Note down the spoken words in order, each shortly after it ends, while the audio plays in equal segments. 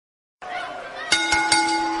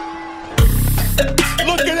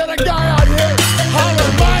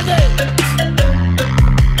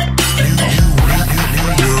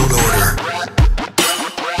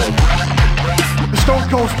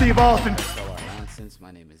Steve Austin. Fellow Nonsense. My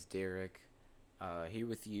name is Derek. Here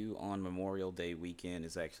with you on Memorial Day weekend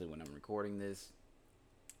is actually when I'm recording this.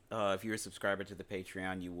 If you're a subscriber to the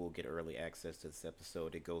Patreon, you will get early access to this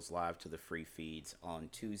episode. It goes live to the free feeds on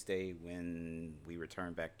Tuesday when we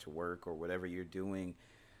return back to work or whatever you're doing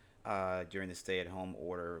during the stay-at-home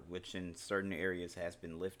order, which in certain areas has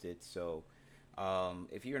been lifted. So,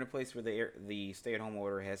 if you're in a place where the stay-at-home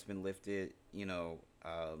order has been lifted,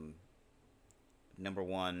 number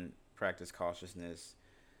one, practice cautiousness,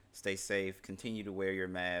 stay safe, continue to wear your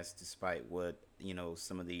mask despite what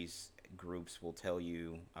some of these groups will tell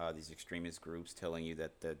you, these extremist groups telling you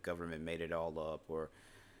that the government made it all up, or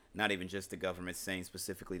not even just the government, saying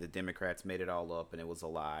specifically the Democrats made it all up and it was a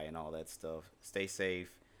lie and all that stuff. Stay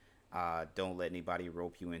safe. Don't let anybody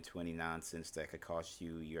rope you into any nonsense that could cost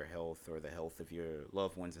you your health or the health of your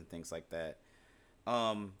loved ones and things like that.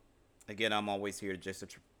 Again, I'm always here just to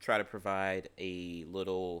try to provide a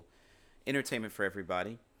little entertainment for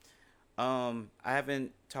everybody. I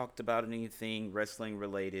haven't talked about anything wrestling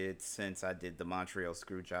related since I did the Montreal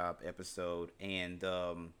Screwjob episode, and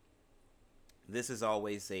this is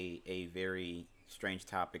always a very strange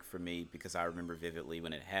topic for me because I remember vividly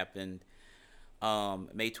when it happened.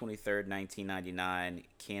 May 23rd, 1999,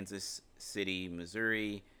 Kansas City,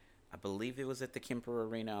 Missouri. I believe it was at the Kemper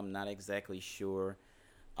Arena. I'm not exactly sure.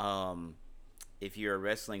 If you're a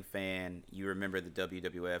wrestling fan, you remember the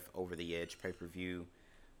WWF Over the Edge pay-per-view.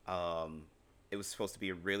 It was supposed to be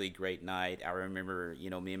a really great night. I remember,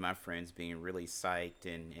 me and my friends being really psyched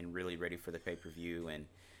and really ready for the pay-per-view. And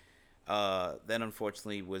that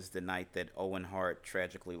unfortunately was the night that Owen Hart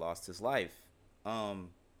tragically lost his life. Now,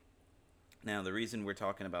 the reason we're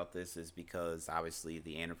talking about this is because obviously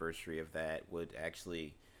the anniversary of that would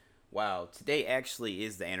actually, wow, today actually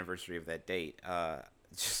is the anniversary of that date.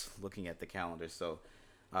 Just looking at the calendar. So,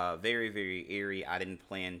 very, very eerie. I didn't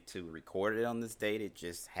plan to record it on this date. It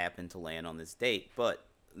just happened to land on this date. But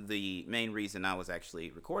the main reason I was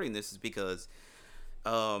actually recording this is because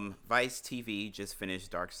Vice TV just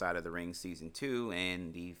finished Dark Side of the Ring Season 2,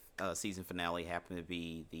 and the season finale happened to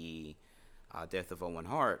be the death of Owen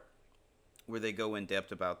Hart, where they go in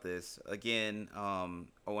depth about this. Again,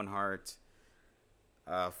 Owen Hart,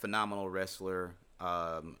 phenomenal wrestler,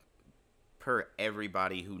 per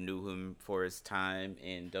everybody who knew him for his time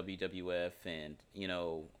in WWF and,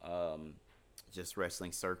 just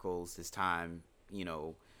wrestling circles, his time,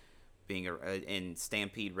 being in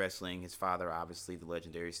Stampede Wrestling. His father, obviously, the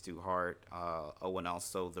legendary Stu Hart. Owen,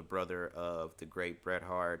 also the brother of the great Bret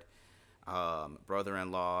Hart,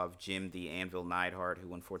 brother-in-law of Jim the Anvil Neidhart,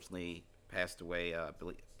 who unfortunately passed away, I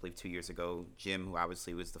believe 2 years ago. Jim, who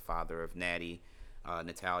obviously was the father of Natty,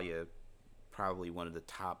 Natalia, probably one of the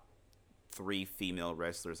top 3 female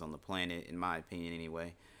wrestlers on the planet, in my opinion,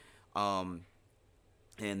 anyway. And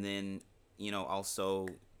then, also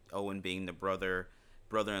Owen being the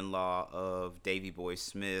brother-in-law of Davey Boy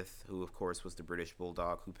Smith, who of course was the British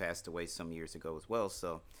Bulldog, who passed away some years ago as well.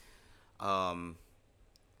 So,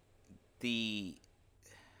 the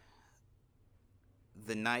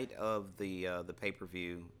night of the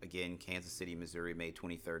pay-per-view, again, Kansas City, Missouri, May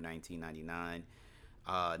 23rd, 1999.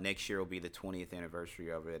 Next year will be the 20th anniversary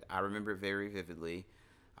of it. I remember very vividly.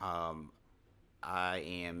 I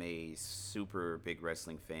am a super big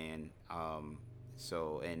wrestling fan.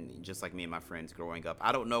 And just like me and my friends growing up,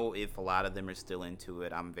 I don't know if a lot of them are still into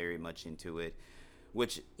it. I'm very much into it,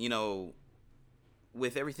 which,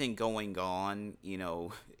 with everything going on,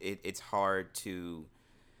 it's hard to.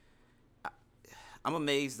 I'm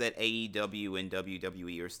amazed that AEW and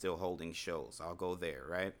WWE are still holding shows. I'll go there,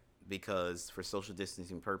 right? Because for social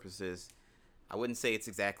distancing purposes, I wouldn't say it's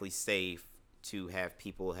exactly safe to have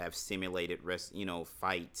people have simulated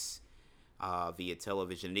fights via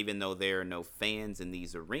television. And even though there are no fans in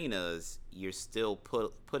these arenas, you're still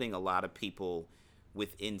putting a lot of people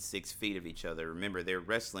within 6 feet of each other. Remember, they're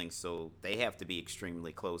wrestling, so they have to be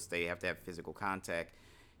extremely close. They have to have physical contact.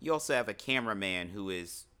 You also have a cameraman who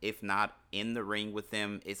is, if not in the ring with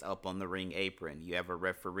them, is up on the ring apron. You have a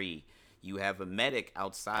referee. You have a medic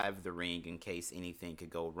outside of the ring in case anything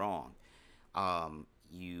could go wrong.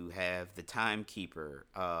 You have the timekeeper,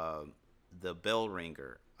 the bell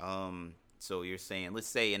ringer. So you're saying, let's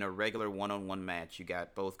say in a regular one-on-one match, you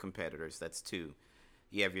got both competitors. That's 2.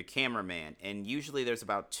 You have your cameraman, and usually there's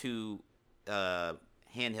about 2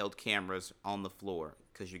 handheld cameras on the floor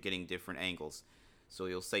because you're getting different angles. So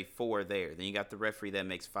you'll say 4 there. Then you got the referee that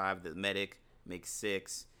makes 5. The medic makes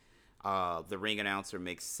 6. The ring announcer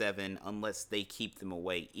makes 7, unless they keep them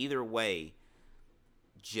away. Either way,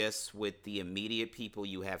 just with the immediate people,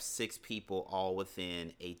 you have 6 people all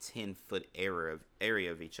within a 10-foot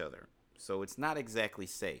area of each other. So it's not exactly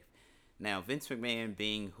safe. Now, Vince McMahon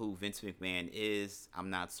being who Vince McMahon is,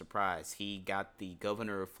 I'm not surprised. He got the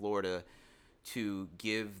governor of Florida to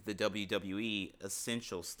give the WWE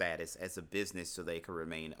essential status as a business so they could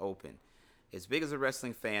remain open. As big as a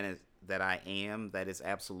wrestling fan that I am, that is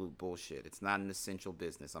absolute bullshit. It's not an essential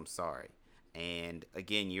business. I'm sorry. And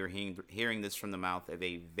again, you're hearing this from the mouth of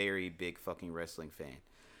a very big fucking wrestling fan.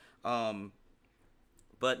 Um,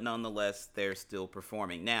 but nonetheless, they're still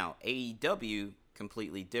performing. Now, AEW,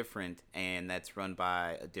 completely different, and that's run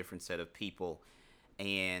by a different set of people.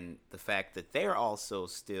 And the fact that they're also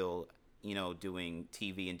still, doing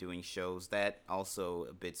TV and doing shows, that also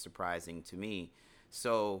a bit surprising to me.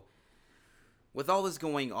 So, with all this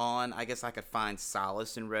going on, I guess I could find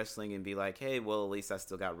solace in wrestling and be like, hey, well, at least I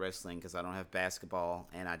still got wrestling because I don't have basketball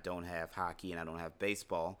and I don't have hockey and I don't have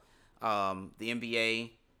baseball. The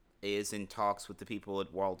NBA is in talks with the people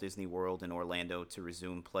at Walt Disney World in Orlando to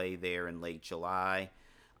resume play there in late July.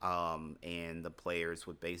 And the players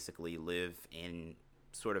would basically live in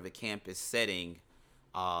sort of a campus setting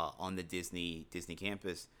on the Disney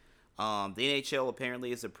campus. The NHL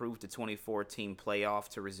apparently has approved a 24-team playoff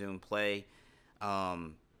to resume play. I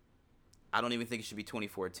don't even think it should be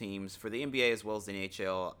 24 teams. For the NBA as well as the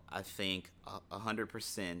NHL, I think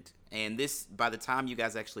 100%. And this, by the time you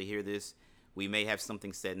guys actually hear this, we may have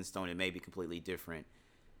something set in stone. It may be completely different.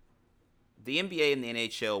 The NBA and the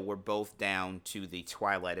NHL were both down to the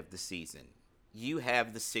twilight of the season. You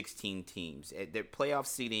have the 16 teams. Their playoff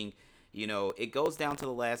seeding, it goes down to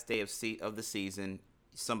the last day of the season.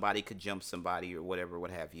 Somebody could jump somebody or whatever,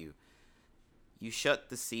 what have you. You shut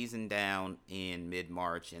the season down in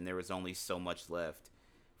mid-March, and there was only so much left.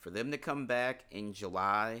 For them to come back in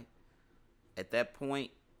July, at that point,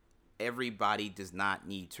 everybody does not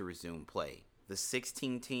need to resume play. The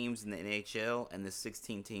 16 teams in the NHL and the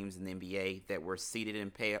 16 teams in the NBA that were seated in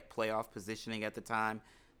playoff positioning at the time,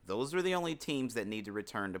 those are the only teams that need to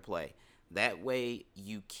return to play. That way,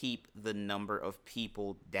 you keep the number of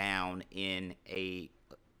people down in a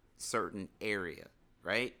certain area,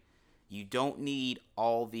 right? You don't need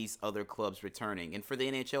all these other clubs returning. And for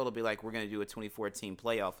the NHL to be like, we're going to do a 24-team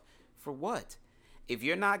playoff, for what? If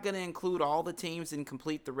you're not going to include all the teams and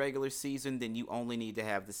complete the regular season, then you only need to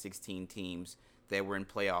have the 16 teams that were in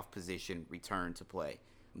playoff position return to play.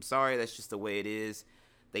 I'm sorry, that's just the way it is.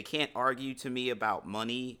 They can't argue to me about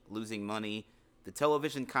money, losing money. The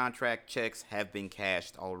television contract checks have been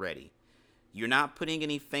cashed already. You're not putting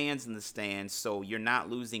any fans in the stands, so you're not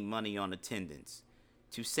losing money on attendance.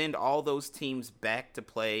 To send all those teams back to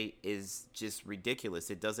play is just ridiculous.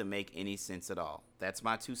 It doesn't make any sense at all. That's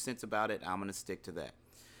my 2 cents about it. I'm going to stick to that.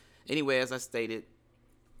 Anyway, as I stated,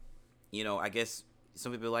 I guess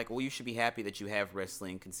some people are like, well, you should be happy that you have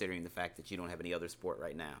wrestling considering the fact that you don't have any other sport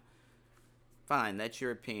right now. Fine, that's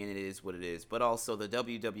your opinion. It is what it is. But also, the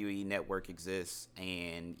WWE Network exists,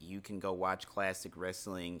 and you can go watch classic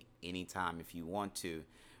wrestling anytime if you want to.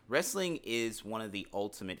 Wrestling is one of the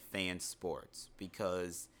ultimate fan sports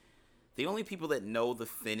because the only people that know the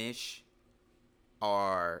finish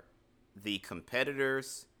are the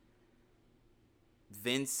competitors,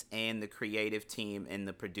 Vince and the creative team, and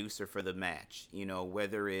the producer for the match.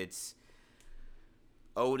 Whether it's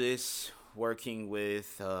Otis working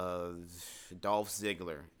with Dolph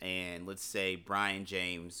Ziggler and let's say Brian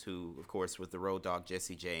James, who of course with the Road Dogg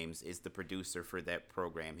Jesse James is the producer for that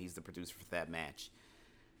program. He's the producer for that match.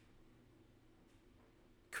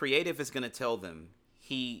 Creative is going to tell them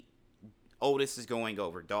Otis is going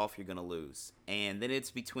over. Dolph, you're going to lose. And then it's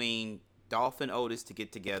between Dolph and Otis to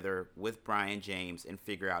get together with Brian James and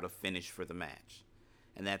figure out a finish for the match.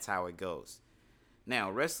 And that's how it goes. Now,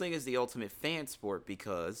 wrestling is the ultimate fan sport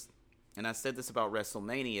because, and I said this about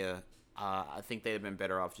WrestleMania, I think they'd have been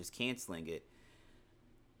better off just canceling it.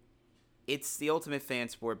 It's the ultimate fan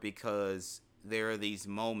sport because there are these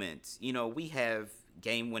moments. We have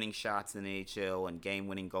game-winning shots in the NHL and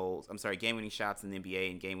game-winning shots in the NBA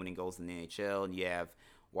and game-winning goals in the NHL, and you have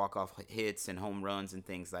walk-off hits and home runs and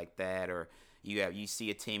things like that, or you see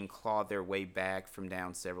a team claw their way back from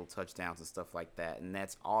down several touchdowns and stuff like that, and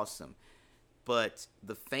that's awesome. But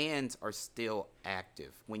the fans are still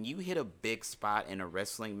active. When you hit a big spot in a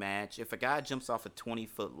wrestling match, if a guy jumps off a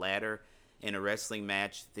 20-foot ladder in a wrestling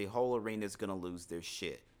match, the whole arena is going to lose their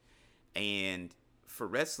shit. And for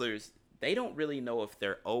wrestlers, they don't really know if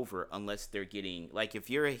they're over unless they're getting, like if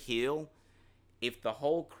you're a heel, if the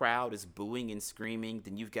whole crowd is booing and screaming,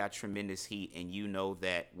 then you've got tremendous heat and you know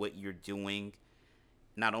that what you're doing,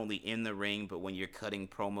 not only in the ring, but when you're cutting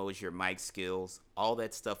promos, your mic skills, all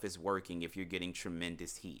that stuff is working if you're getting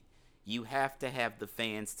tremendous heat. You have to have the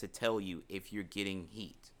fans to tell you if you're getting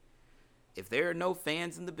heat. If there are no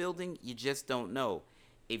fans in the building, you just don't know.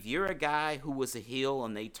 If you're a guy who was a heel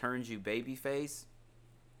and they turned you babyface,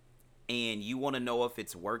 and you want to know if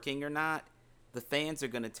it's working or not, the fans are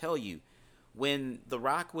going to tell you. When The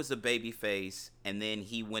Rock was a babyface and then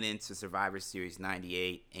he went into Survivor Series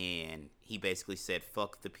 98 and he basically said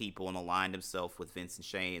fuck the people and aligned himself with Vince and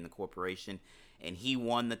Shane and the corporation, and he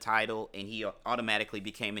won the title and he automatically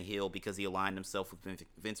became a heel because he aligned himself with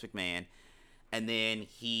Vince McMahon. And then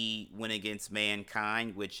he went against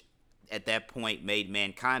Mankind, which at that point made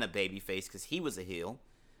Mankind a babyface because he was a heel,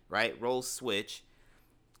 right? Role switch.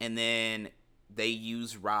 And then they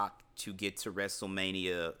used Rock to get to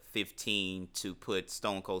WrestleMania 15 to put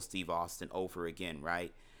Stone Cold Steve Austin over again,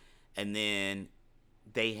 right? And then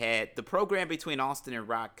they had the program between Austin and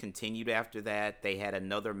Rock continued after that. They had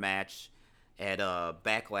another match at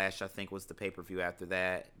Backlash, I think was the pay-per-view after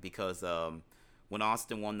that, because when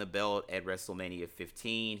Austin won the belt at WrestleMania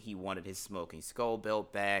 15, he wanted his Smoking Skull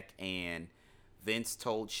belt back, and Vince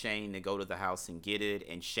told Shane to go to the house and get it,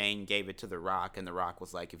 and Shane gave it to The Rock, and The Rock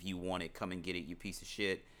was like, if you want it, come and get it, you piece of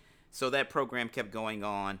shit. So that program kept going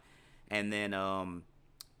on, and then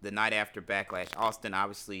the night after Backlash,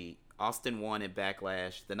 Austin won at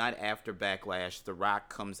Backlash. The night after Backlash, The Rock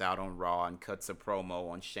comes out on Raw and cuts a promo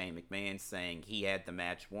on Shane McMahon saying he had the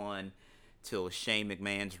match won till Shane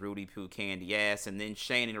McMahon's Rudy Poo Candy ass, and then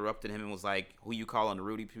Shane interrupted him and was like, who you calling the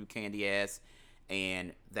Rudy Poo Candy ass?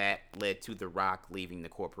 And that led to The Rock leaving the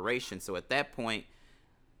corporation. So at that point,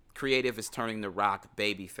 creative is turning The Rock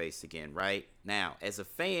babyface again, right? Now, as a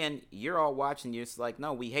fan, you're all watching, you're just like,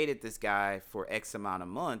 no, we hated this guy for X amount of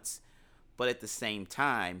months, but at the same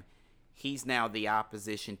time, he's now the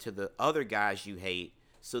opposition to the other guys you hate,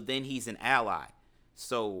 so then he's an ally.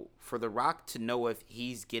 So for The Rock to know if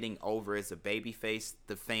he's getting over as a babyface,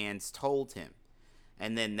 the fans told him.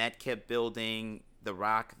 And then that kept building. The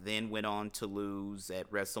Rock then went on to lose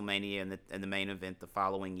at WrestleMania in the main event the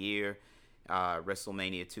following year.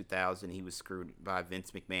 WrestleMania 2000, he was screwed by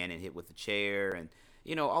Vince McMahon and hit with a chair. And,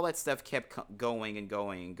 all that stuff kept going and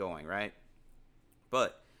going and going, right?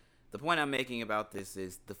 But the point I'm making about this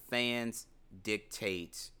is the fans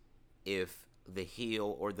dictate if the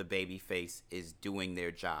heel or the babyface is doing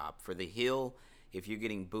their job. For the heel, if you're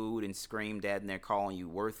getting booed and screamed at and they're calling you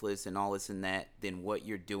worthless and all this and that, then what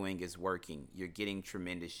you're doing is working. You're getting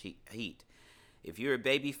tremendous heat. If you're a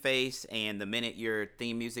babyface and the minute your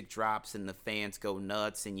theme music drops and the fans go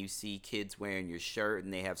nuts and you see kids wearing your shirt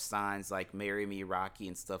and they have signs like "Marry Me, Rocky"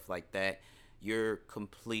 and stuff like that, you're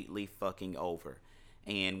completely fucking over.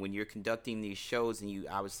 And when you're conducting these shows and you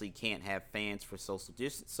obviously can't have fans for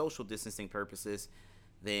social distancing purposes,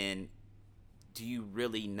 then do you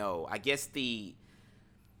really know? I guess the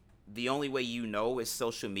only way you know is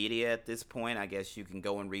social media at this point. I guess you can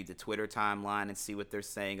go and read the Twitter timeline and see what they're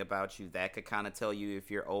saying about you. That could kind of tell you if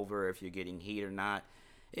you're over, if you're getting heat or not.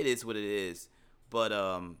 It is what it is. But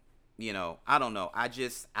I don't know.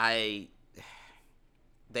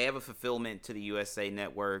 They have a fulfillment to the USA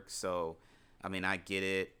Network, so I get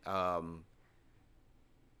it.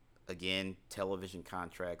 Again, television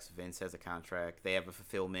contracts. Vince has a contract. They have a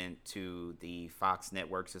fulfillment to the Fox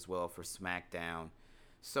networks as well for SmackDown.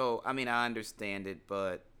 So, I understand it,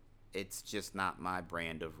 but it's just not my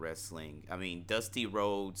brand of wrestling. Dusty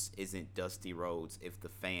Rhodes isn't Dusty Rhodes if the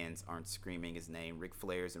fans aren't screaming his name. Ric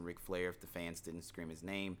Flair isn't Ric Flair if the fans didn't scream his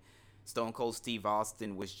name. Stone Cold Steve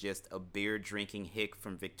Austin was just a beer-drinking hick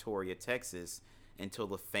from Victoria, Texas, until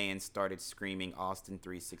the fans started screaming Austin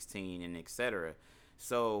 316 and etc.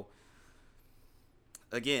 So,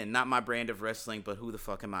 again, not my brand of wrestling, but who the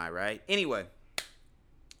fuck am I, right? Anyway,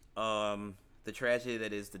 the tragedy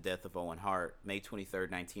that is the death of Owen Hart, May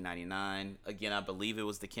 23rd, 1999. Again, I believe it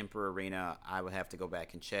was the Kemper Arena. I would have to go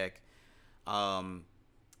back and check.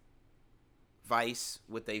 Vice,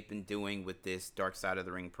 what they've been doing with this Dark Side of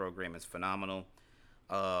the Ring program is phenomenal.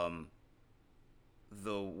 The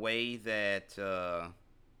way that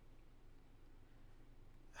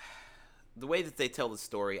they tell the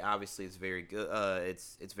story obviously is very good.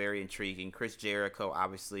 It's very intriguing. Chris Jericho,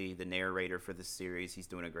 obviously the narrator for the series, he's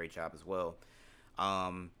doing a great job as well.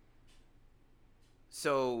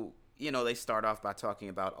 So they start off by talking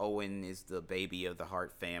about Owen is the baby of the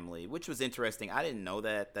Hart family, which was interesting. I didn't know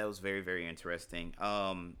that. That was very, very interesting.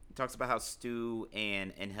 It talks about how Stu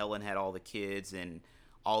and Helen had all the kids and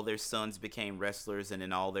all their sons became wrestlers, and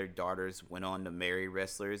then all their daughters went on to marry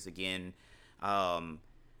wrestlers. Again,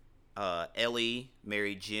 Ellie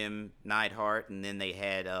married Jim Neidhart, and then they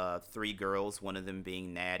had 3 girls, one of them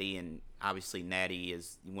being Natty, and obviously Natty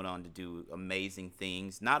went on to do amazing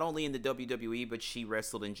things, not only in the WWE, but she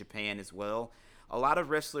wrestled in Japan as well. A lot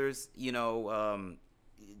of wrestlers,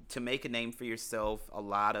 to make a name for yourself, a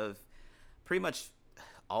lot of pretty much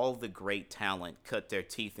all the great talent cut their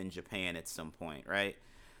teeth in Japan at some point, right?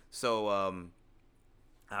 So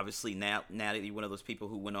obviously now that you're one of those people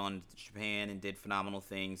who went on to Japan and did phenomenal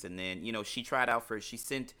things, and then she tried out for she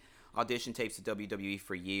sent audition tapes to WWE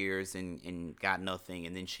for years and got nothing,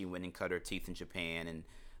 and then she went and cut her teeth in Japan, and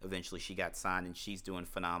eventually she got signed, and she's doing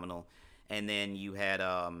phenomenal. And then you had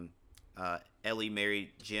Ellie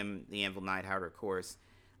married Jim the Anvil Neidhart, of course.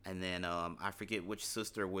 And then I forget which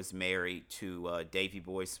sister was married to Davy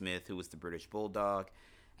Boy Smith, who was the British Bulldog.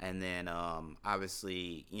 And then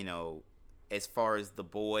obviously, as far as the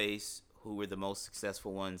boys who were the most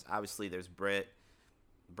successful ones, obviously there's Bret.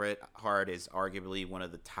 Bret Hart is arguably one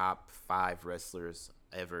of the top 5 wrestlers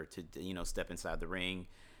ever to step inside the ring.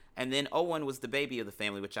 And then Owen was the baby of the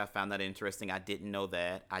family, which I found that interesting. I didn't know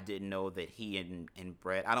that. I didn't know that he and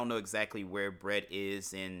Bret. I don't know exactly where Bret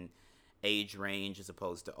is in age range as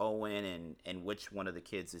opposed to Owen, and which one of the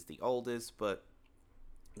kids is the oldest, but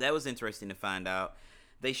that was interesting to find out.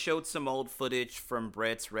 They showed some old footage from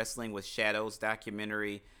Bret's Wrestling with Shadows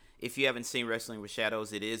documentary. If you haven't seen Wrestling with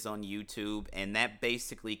Shadows, it is on YouTube, and that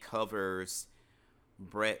basically covers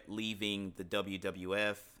Bret leaving the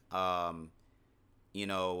WWF.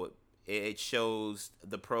 It shows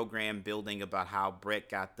the program building about how Bret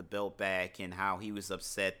got the belt back and how he was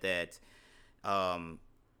upset that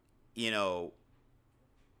he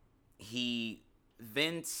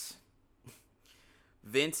Vince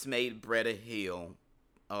made Bret a heel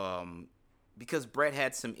because Bret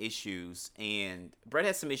had some issues, and Bret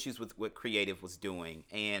had some issues with what Creative was doing,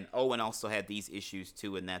 and Owen also had these issues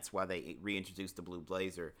too, and that's why they reintroduced the Blue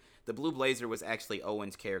Blazer. The Blue Blazer was actually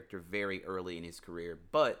Owen's character very early in his career,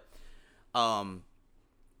 but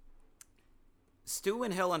Stu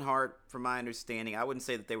and Helen Hart, from my understanding, I wouldn't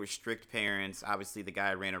say that they were strict parents. Obviously, the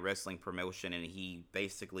guy ran a wrestling promotion, and he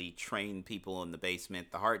basically trained people in the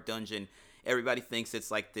basement. The Hart Dungeon, everybody thinks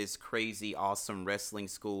it's like this crazy, awesome wrestling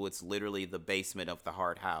school. It's literally the basement of the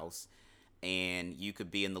Hart house, and you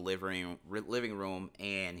could be in the living room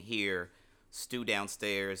and hear Stu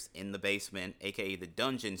downstairs in the basement, aka the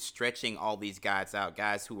dungeon, stretching all these guys out,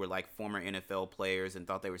 guys who were like former NFL players and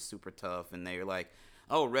thought they were super tough, and they were like,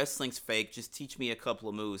 oh, wrestling's fake, just teach me a couple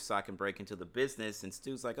of moves so I can break into the business. And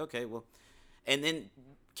Stu's like, okay, well. And then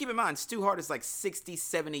keep in mind, Stu Hart is like 60,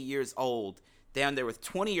 70 years old, down there with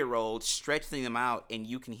 20-year-olds stretching them out, and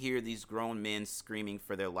you can hear these grown men screaming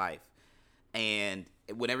for their life. And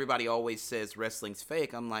when everybody always says wrestling's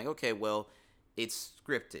fake, I'm like, okay, well, it's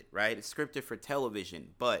scripted, right? It's scripted for television,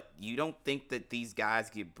 but you don't think that these guys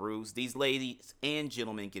get bruised. These ladies and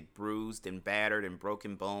gentlemen get bruised and battered and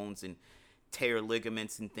broken bones and tear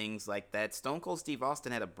ligaments and things like that. Stone Cold Steve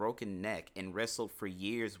Austin had a broken neck and wrestled for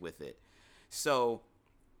years with it. So,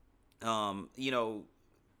 one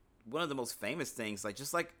of the most famous things,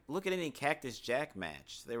 just look at any Cactus Jack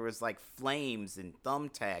match. There was like flames and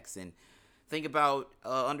thumbtacks, and think about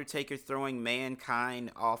Undertaker throwing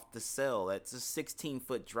Mankind off the cell. That's a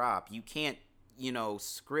 16-foot drop. You can't,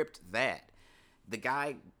 script that. The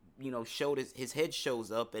guy, showed his head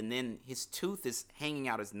shows up, and then his tooth is hanging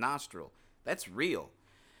out his nostril. That's real.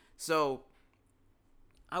 So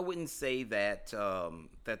I wouldn't say that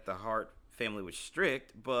that the Hart family was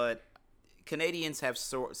strict, but Canadians have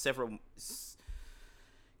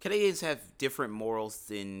Canadians have different morals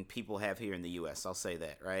than people have here in the U.S. I'll say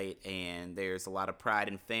that, right? And there's a lot of pride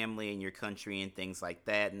in family in your country and things like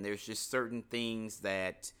that. And there's just certain things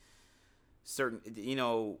that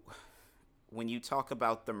when you talk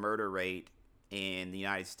about the murder rate in the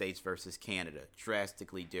United States versus Canada,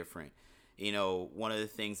 drastically different. One of the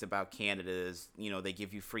things about Canada is, they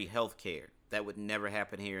give you free health care. That would never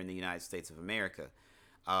happen here in the United States of America.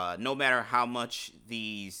 No matter how much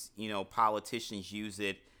these, politicians use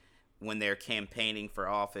it when they're campaigning for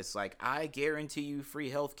office, like, I guarantee you free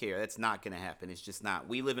health care. That's not going to happen. It's just not.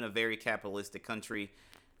 We live in a very capitalistic country.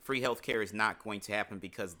 Free health care is not going to happen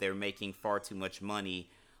because they're making far too much money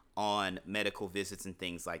on medical visits and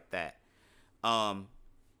things like that.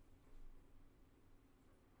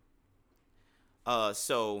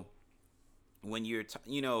 So when you're,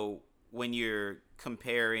 when you're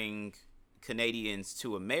comparing Canadians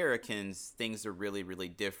to Americans, things are really, really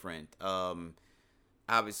different.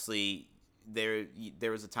 Obviously, there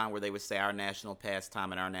was a time where they would say our national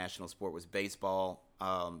pastime and our national sport was baseball.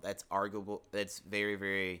 That's arguable. That's very,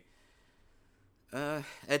 very.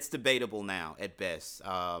 It's debatable now at best.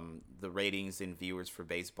 The ratings and viewers for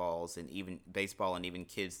baseballs and even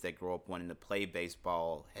kids that grow up wanting to play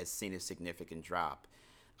baseball has seen a significant drop.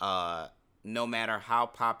 No matter how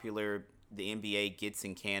popular the NBA gets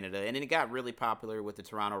in Canada, and then it got really popular with the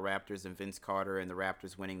Toronto Raptors and Vince Carter and the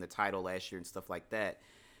Raptors winning the title last year and stuff like that.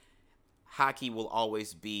 Hockey will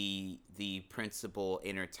always be the principal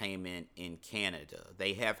entertainment in Canada.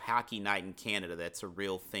 They have hockey night in Canada. That's a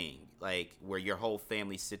real thing, like where your whole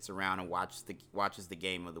family sits around and watches the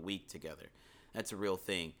game of the week together. That's a real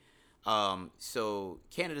thing. So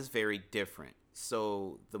Canada's very different.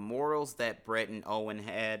 So the morals that Brett and Owen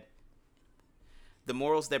had,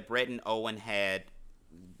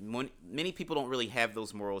 many people don't really have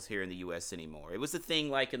those morals here in the U.S. anymore. It was a thing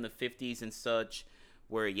like in the 50s and such,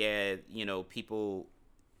 where people,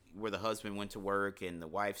 where the husband went to work and the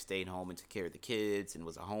wife stayed home and took care of the kids and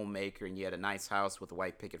was a homemaker, and you had a nice house with a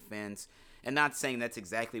white picket fence. And not saying that's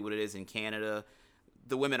exactly what it is in Canada.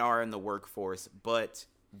 The women are in the workforce, but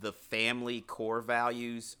the family core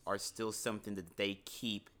values are still something that they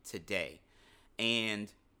keep today.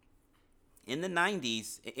 And in the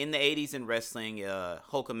 90s, in the 80s in wrestling,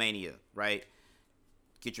 Hulkamania, right?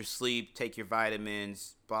 Get your sleep, take your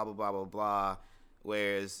vitamins, blah, blah, blah, blah, blah.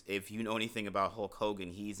 Whereas if you know anything about Hulk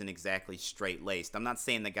Hogan, he isn't exactly straight-laced. I'm not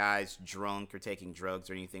saying the guy's drunk or taking drugs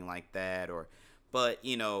or anything like that, but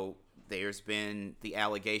there's been the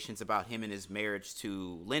allegations about him and his marriage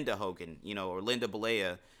to Linda Hogan, or Linda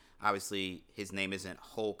Balea. Obviously, his name isn't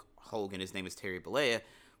Hulk Hogan, his name is Terry Balea.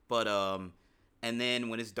 But and then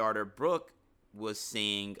when his daughter Brooke was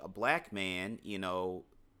seeing a black man,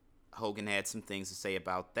 Hogan had some things to say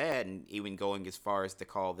about that, and even going as far as to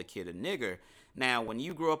call the kid a nigger. Now, when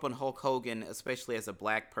you grew up on Hulk Hogan, especially as a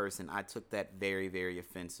black person, I took that very, very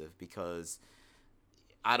offensive, because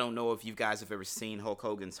I don't know if you guys have ever seen Hulk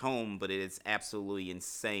Hogan's home, but it is absolutely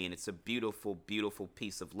insane. It's a beautiful, beautiful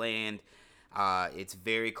piece of land. It's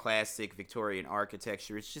very classic Victorian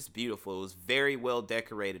architecture. It's just beautiful. It was very well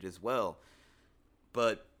decorated as well.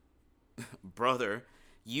 But, brother,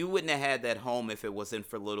 you wouldn't have had that home if it wasn't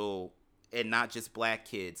for little, and not just black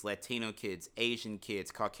kids, Latino kids, Asian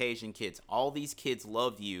kids, Caucasian kids. All these kids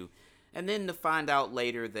love you. And then to find out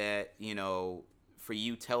later that, for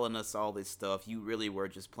you telling us all this stuff, you really were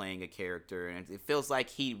just playing a character. And it feels like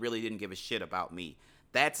he really didn't give a shit about me.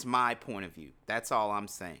 That's my point of view. That's all I'm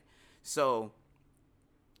saying. So,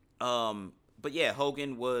 but yeah,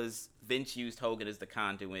 Vince used Hogan as the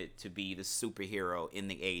conduit to be the superhero in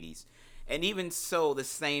the 80s. And even so, the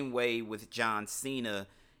same way with John Cena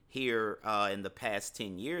here in the past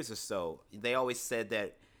 10 years or so. They always said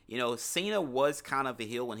that, Cena was kind of a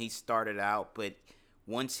heel when he started out, but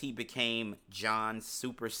once he became John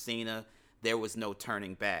Super Cena, there was no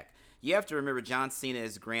turning back. You have to remember, John Cena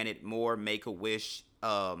is granted more Make-A-Wish.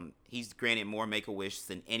 He's granted more Make-A-Wish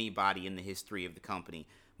than anybody in the history of the company.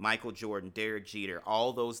 Michael Jordan, Derek Jeter,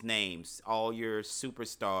 all those names, all your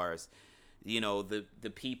superstars,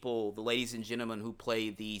 the people, the ladies and gentlemen who play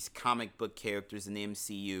these comic book characters in the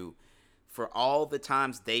MCU. For all the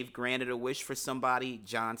times they've granted a wish for somebody,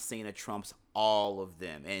 John Cena trumps all of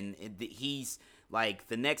them. And he's like,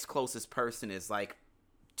 the next closest person is like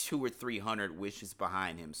 200 or 300 wishes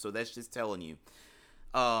behind him. So that's just telling you.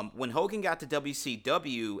 When Hogan got to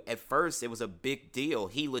WCW, at first it was a big deal.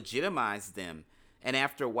 He legitimized them. And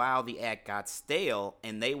after a while, the act got stale,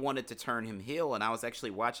 and they wanted to turn him heel. And I was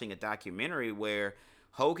actually watching a documentary where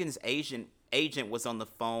Hogan's agent was on the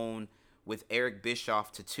phone with Eric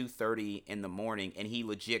Bischoff to 2:30 in the morning, and he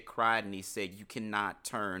legit cried, and he said, "You cannot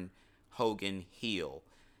turn Hogan heel.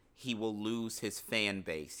 He will lose his fan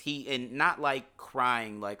base." And not like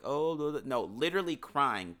crying, like, oh, no, literally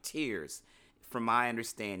crying, tears. From my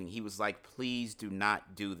understanding, he was like, "Please do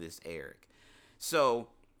not do this, Eric." So,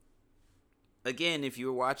 again, if you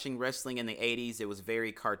were watching wrestling in the 80s, it was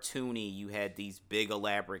very cartoony. You had these big,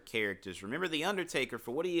 elaborate characters. Remember The Undertaker,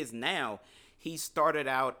 for what he is now, he started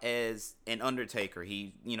out as an Undertaker.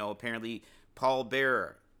 He, apparently Paul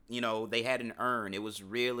Bearer, they had an urn. It was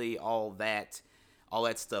really all that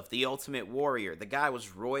stuff. The Ultimate Warrior, the guy was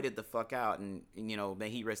roided the fuck out, and may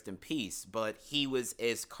he rest in peace, but he was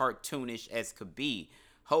as cartoonish as could be.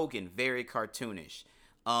 Hogan, very cartoonish.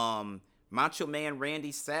 Macho Man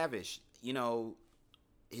Randy Savage,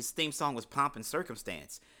 his theme song was Pomp and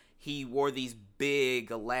Circumstance. He wore these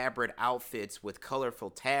big, elaborate outfits with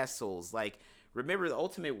colorful tassels. Like, remember the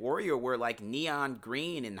Ultimate Warrior wore like neon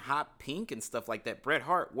green and hot pink and stuff like that. Bret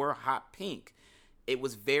Hart wore hot pink. It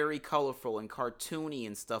was very colorful and cartoony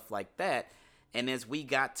and stuff like that. And as we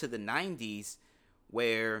got to the 90s,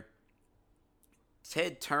 where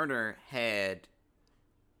Ted Turner had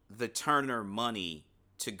the Turner money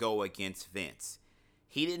to go against Vince.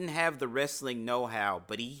 He didn't have the wrestling know-how,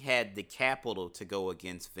 but he had the capital to go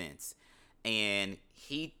against Vince. And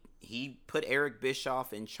he put Eric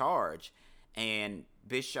Bischoff in charge. And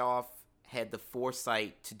Bischoff had the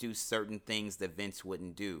foresight to do certain things that Vince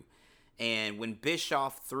wouldn't do. And when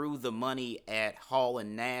Bischoff threw the money at Hall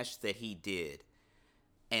and Nash that he did,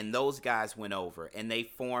 and those guys went over and they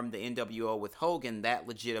formed the NWO with Hogan, that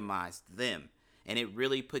legitimized them. And it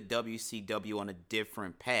really put WCW on a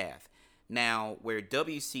different path. Now, where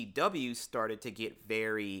WCW started to get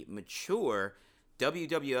very mature,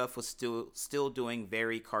 WWF was still doing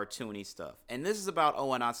very cartoony stuff. And this is about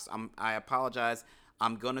Owen. I apologize.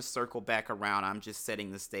 I'm going to circle back around. I'm just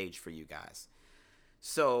setting the stage for you guys.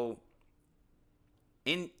 So,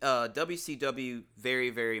 in WCW, very,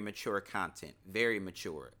 very mature content. Very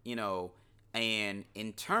mature. And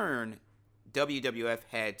in turn, WWF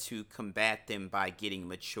had to combat them by getting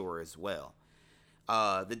mature as well.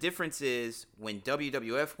 The difference is when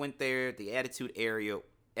WWF went there, the Attitude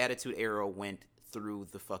Era went through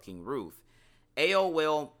the fucking roof.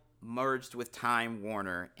 AOL merged with Time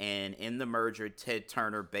Warner, and in the merger, Ted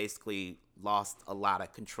Turner basically lost a lot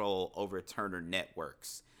of control over Turner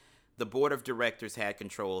Networks. The board of directors had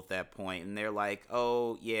control at that point, and they're like,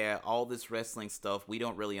 oh, yeah, all this wrestling stuff, we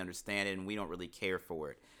don't really understand it, and we don't really care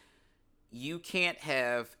for it. You can't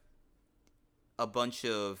have a bunch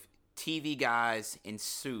of TV guys in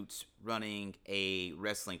suits running a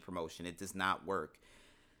wrestling promotion. It does not work.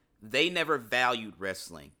 They never valued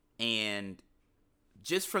wrestling. And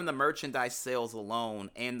just from the merchandise sales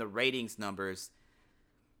alone and the ratings numbers,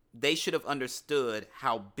 they should have understood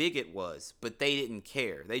how big it was, but they didn't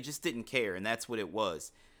care. They just didn't care, and that's what it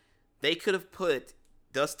was. They could have put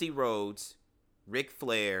Dusty Rhodes, Ric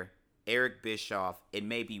Flair, Eric Bischoff, and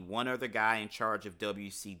maybe one other guy in charge of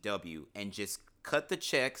WCW and just cut the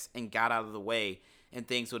checks and got out of the way, and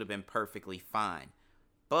things would have been perfectly fine.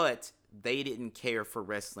 But they didn't care for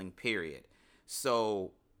wrestling, period.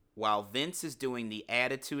 So while Vince is doing the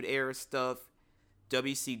Attitude Era stuff,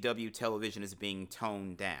 WCW television is being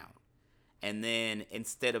toned down. And then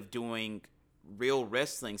instead of doing real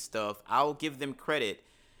wrestling stuff, I'll give them credit.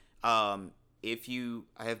 If you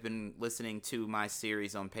have been listening to my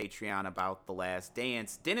series on Patreon about The Last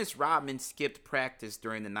Dance, Dennis Rodman skipped practice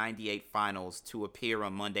during the 98 finals to appear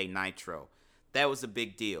on Monday Nitro. That was a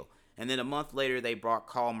big deal. And then a month later, they brought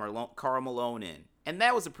Karl Malone in. And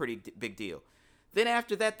that was a pretty big deal. Then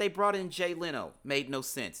after that, they brought in Jay Leno. Made no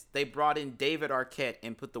sense. They brought in David Arquette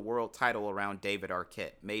and put the world title around David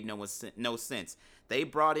Arquette. Made no sense. They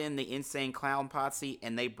brought in the Insane Clown Posse,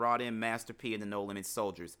 and they brought in Master P and the No Limit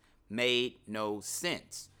Soldiers. Made no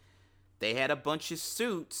sense. They had a bunch of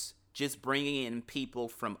suits just bringing in people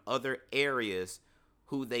from other areas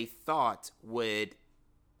who they thought would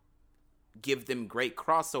give them great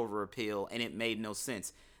crossover appeal, and it made no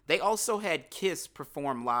sense. They also had Kiss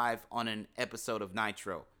perform live on an episode of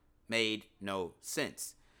Nitro. Made no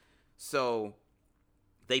sense. So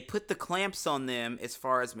they put the clamps on them as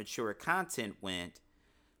far as mature content went,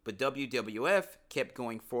 but WWF kept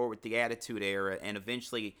going forward with the Attitude Era, and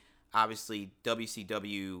eventually, obviously,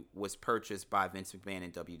 WCW was purchased by Vince McMahon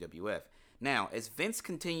and WWF. Now, as Vince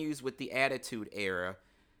continues with the Attitude Era,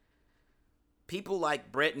 people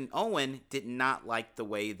like Bret and Owen did not like the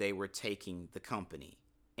way they were taking the company.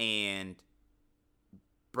 And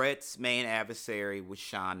Bret's main adversary was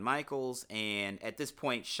Shawn Michaels, and at this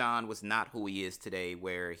point, Shawn was not who he is today,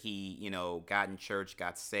 where he, got in church,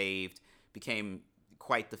 got saved, became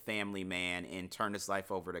quite the family man, and turned his life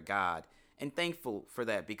over to God. And thankful for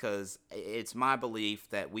that, because it's my belief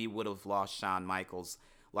that we would have lost Shawn Michaels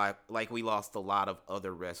like we lost a lot of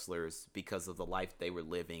other wrestlers because of the life they were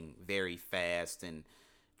living, very fast and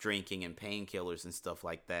drinking and painkillers and stuff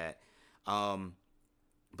like that.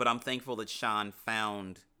 But I'm thankful that Shawn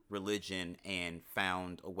found religion and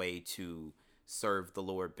found a way to serve the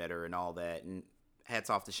Lord better and all that. And hats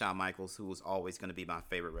off to Shawn Michaels, who was always going to be my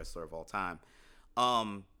favorite wrestler of all time.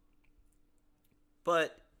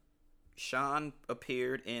 But Shawn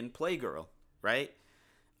appeared in Playgirl, right?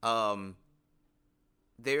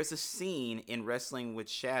 There's a scene in Wrestling with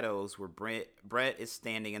Shadows where Bret is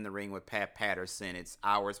standing in the ring with Pat Patterson. It's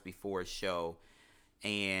hours before a show.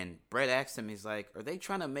 And Bret asks him, he's like, are they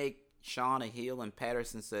trying to make Shawn a heel? And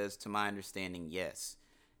Patterson says, to my understanding, yes.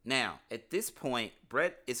 Now, at this point,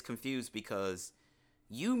 Bret is confused because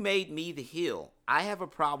you made me the heel. I have a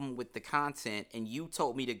problem with the content, and you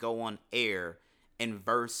told me to go on air and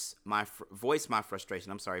voice my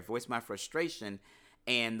frustration.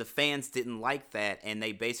 And the fans didn't like that, and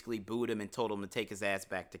they basically booed him and told him to take his ass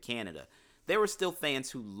back to Canada. There were still fans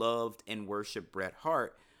who loved and worshiped Bret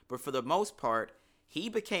Hart, but for the most part, he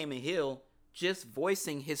became a heel just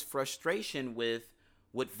voicing his frustration with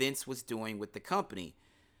what Vince was doing with the company.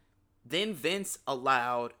 Then Vince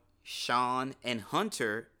allowed Sean and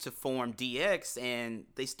Hunter to form DX, and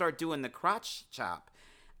they start doing the crotch chop.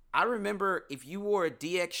 I remember if you wore a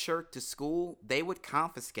DX shirt to school, they would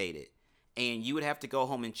confiscate it, and you would have to go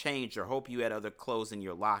home and change or hope you had other clothes in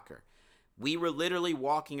your locker. We were literally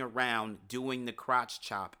walking around doing the crotch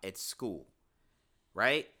chop at school,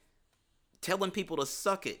 right? Telling people to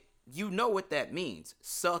suck it. You know what that means.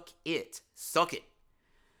 Suck it. Suck it.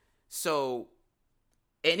 So,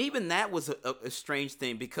 and even that was a strange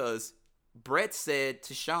thing because Brett said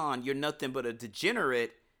to Sean, "You're nothing but a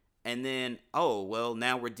degenerate." And then, oh, well,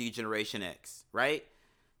 now we're Degeneration X, right?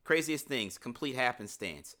 Craziest things, complete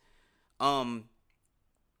happenstance. Um,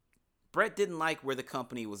 Brett didn't like where the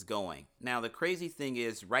company was going. Now, the crazy thing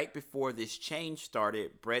is, right before this change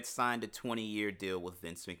started, Brett signed a 20-year deal with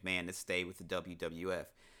Vince McMahon to stay with the WWF.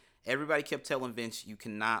 Everybody kept telling Vince, you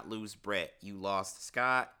cannot lose Brett. You lost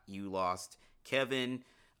Scott. You lost Kevin.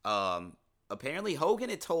 Apparently, Hogan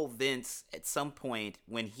had told Vince at some point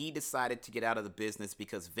when he decided to get out of the business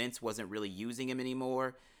because Vince wasn't really using him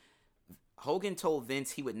anymore. Hogan told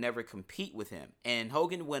Vince he would never compete with him. And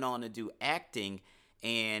Hogan went on to do acting.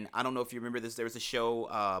 And I don't know if you remember this. There was a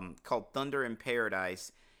show called Thunder in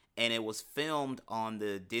Paradise. And it was filmed on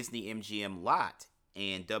the Disney MGM lot.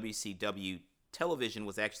 And WCW television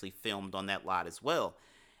was actually filmed on that lot as well.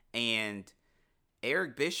 And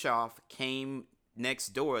Eric Bischoff came next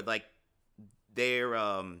door. Like, their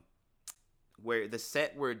where the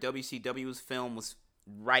set where WCW was filmed was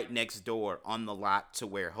right next door on the lot to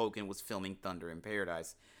where Hogan was filming Thunder in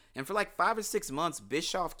Paradise. And for like 5 or 6 months,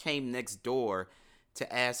 Bischoff came next door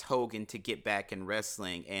to ask Hogan to get back in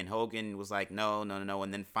wrestling. And Hogan was like, no.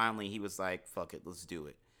 And then finally he was like, fuck it, let's do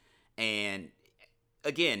it. And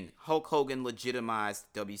again, Hulk Hogan legitimized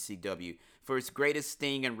WCW. For as great as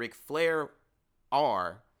Sting and Ric Flair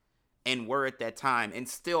are, and were at that time, and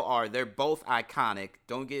still are, they're both iconic.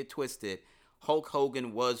 Don't get it twisted. Hulk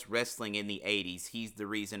Hogan was wrestling in the 80s. He's the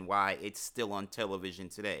reason why it's still on television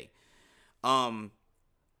today. So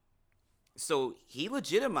he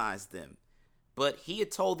legitimized them. But he had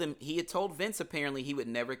told Vince apparently he would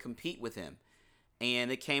never compete with him.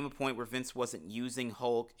 And it came a point where Vince wasn't using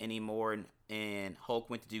Hulk anymore, and Hulk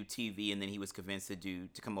went to do TV, and then he was convinced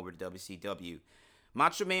to come over to WCW.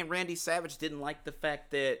 Macho Man Randy Savage didn't like the fact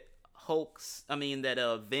that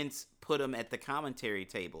Vince put him at the commentary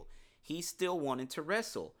table. He still wanted to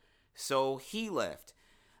wrestle, so he left.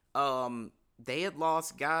 They had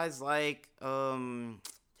lost guys like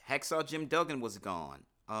Hacksaw Jim Duggan was gone.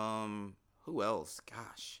 Who else?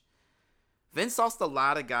 Gosh. Vince lost a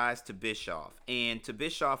lot of guys to Bischoff, and to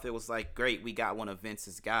Bischoff it was like, great, we got one of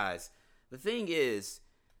Vince's guys. The thing is,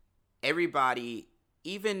 everybody,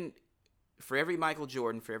 even for every Michael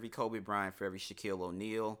Jordan, for every Kobe Bryant, for every Shaquille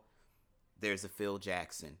O'Neal, there's a Phil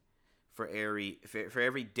Jackson. For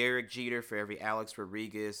every Derek Jeter, for every Alex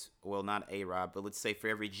Rodriguez, well, not A-Rod, but let's say for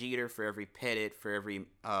every Jeter, for every Pettit, for every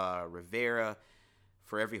Rivera,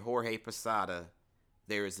 for every Jorge Posada,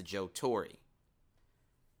 there is a Joe Torre.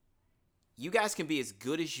 You guys can be as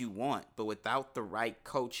good as you want, but without the right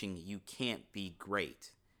coaching, you can't be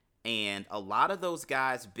great. And a lot of those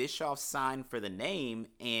guys, Bischoff signed for the name,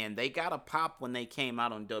 and they got a pop when they came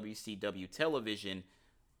out on WCW television,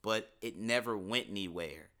 but it never went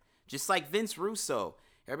anywhere. Just like Vince Russo.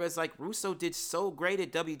 Everybody's like, Russo did so great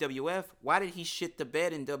at WWF. Why did he shit the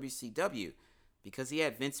bed in WCW? Because he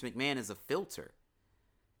had Vince McMahon as a filter.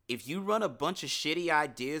 If you run a bunch of shitty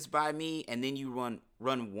ideas by me and then you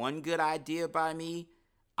run one good idea by me,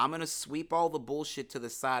 I'm going to sweep all the bullshit to the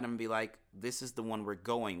side and be like, this is the one we're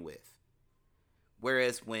going with.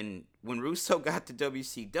 Whereas when Russo got to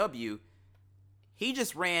WCW, he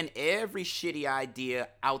just ran every shitty idea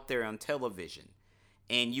out there on television.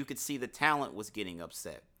 And you could see the talent was getting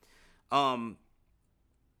upset. But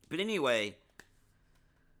anyway,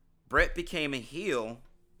 Brett became a heel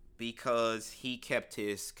because he kept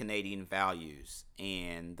his Canadian values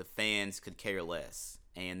and the fans could care less.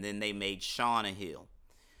 And then they made Shawn a heel.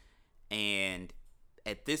 And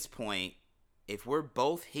at this point, if we're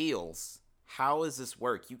both heels, how does this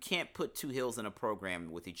work? You can't put two heels in a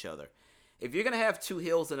program with each other. If you're going to have two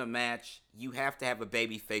heels in a match, you have to have a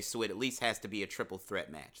baby face, so it at least has to be a triple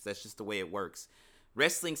threat match. That's just the way it works.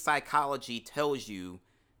 Wrestling psychology tells you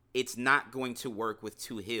it's not going to work with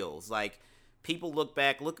two heels. Like, people look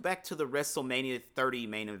back to the WrestleMania 30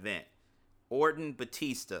 main event. Orton,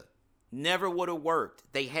 Batista. Never would have worked.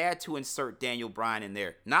 They had to insert Daniel Bryan in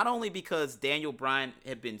there. Not only because Daniel Bryan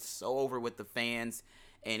had been so over with the fans,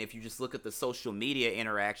 and if you just look at the social media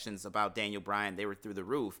interactions about Daniel Bryan, they were through the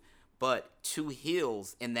roof. But two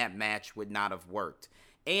heels in that match would not have worked.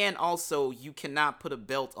 And also, you cannot put a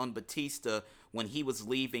belt on Batista when he was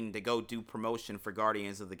leaving to go do promotion for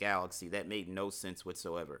Guardians of the Galaxy. That made no sense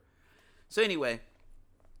whatsoever. So anyway,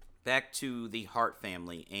 back to the Hart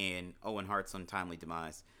family and Owen Hart's untimely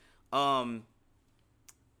demise. Um,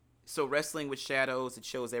 so wrestling with shadows, it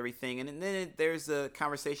shows everything, and then there's a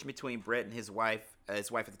conversation between Brett and his wife at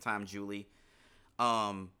the time, Julie,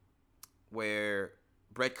 um, where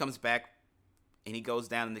Brett comes back and he goes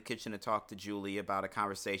down in the kitchen to talk to Julie about a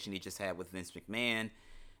conversation he just had with Vince McMahon.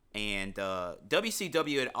 And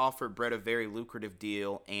WCW had offered Brett a very lucrative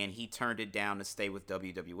deal, and he turned it down to stay with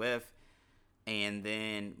WWF. And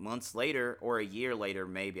then months later, or a year later,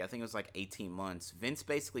 maybe, I think it was like 18 months, Vince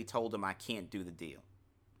basically told him, I can't do the deal.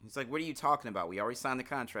 He's like, what are you talking about? We already signed the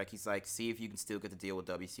contract. He's like, see if you can still get the deal with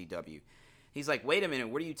WCW. He's like, wait a minute,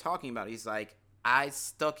 what are you talking about? He's like, I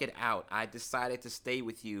stuck it out. I decided to stay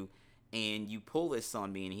with you, and you pull this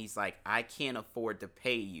on me. And he's like, I can't afford to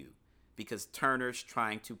pay you because Turner's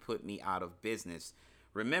trying to put me out of business.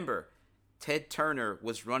 Remember, Ted Turner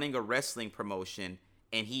was running a wrestling promotion,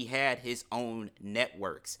 and he had his own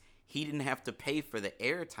networks. He didn't have to pay for the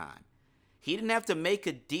airtime. He didn't have to make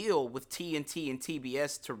a deal with TNT and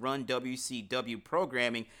TBS to run WCW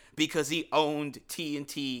programming because he owned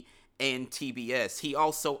TNT and TBS. He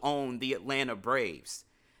also owned the Atlanta Braves.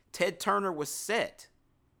 Ted Turner was set.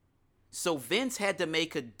 So Vince had to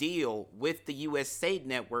make a deal with the USA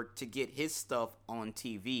Network to get his stuff on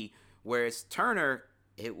TV, whereas Turner,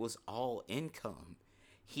 it was all income.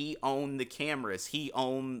 He owned the cameras. He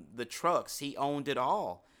owned the trucks. He owned it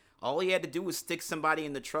all. All he had to do was stick somebody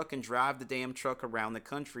in the truck and drive the damn truck around the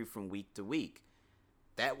country from week to week.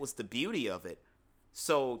 That was the beauty of it.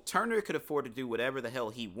 So Turner could afford to do whatever the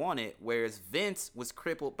hell he wanted, whereas Vince was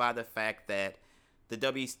crippled by the fact that the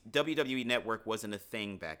WWE Network wasn't a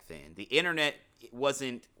thing back then. The internet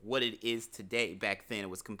wasn't what it is today. Back then, it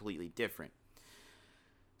was completely different.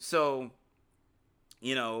 So,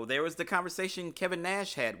 you know, there was the conversation Kevin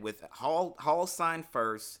Nash had with Hall. Hall signed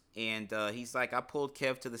first, and he's like, I pulled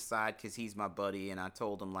Kev to the side because he's my buddy, and I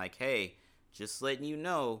told him, like, hey, just letting you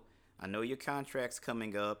know, I know your contract's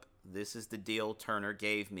coming up. This is the deal Turner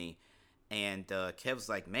gave me. And Kev's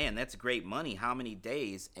like, man, that's great money. How many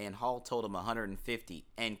days? And Hall told him 150.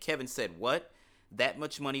 And Kevin said, what? That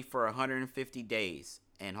much money for 150 days?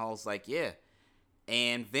 And Hall's like, yeah.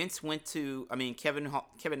 And Kevin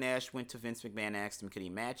Nash went to Vince McMahon, asked him, could he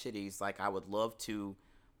match it? He's like, I would love to,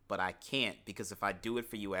 but I can't, because if I do it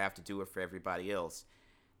for you, I have to do it for everybody else.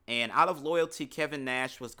 And out of loyalty, Kevin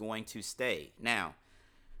Nash was going to stay. Now,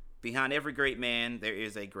 behind every great man, there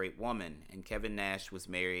is a great woman. And Kevin Nash was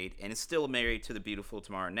married, and is still married to the beautiful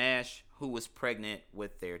Tamara Nash, who was pregnant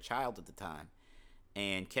with their child at the time.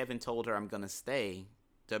 And Kevin told her, I'm going to stay.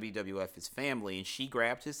 WWF is family. And she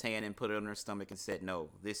grabbed his hand and put it on her stomach and said,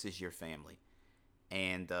 no, this is your family.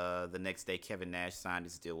 And the next day, Kevin Nash signed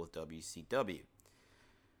his deal with WCW.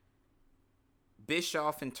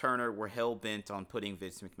 Bischoff and Turner were hell-bent on putting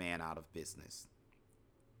Vince McMahon out of business.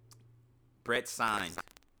 Brett signed,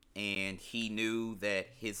 and he knew that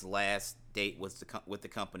his last date with the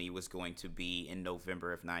company was going to be in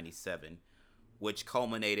November of 97, which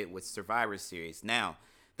culminated with Survivor Series. Now,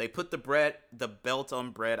 they put the belt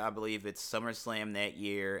on Brett, I believe it's SummerSlam that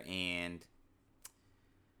year, and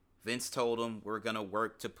Vince told him, we're going to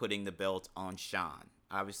work to putting the belt on Shawn.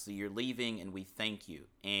 Obviously, you're leaving, and we thank you.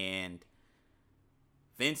 And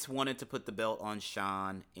Vince wanted to put the belt on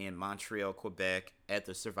Shawn in Montreal, Quebec at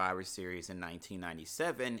the Survivor Series in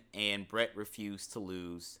 1997, and Brett refused to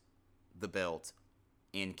lose the belt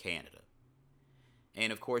in Canada.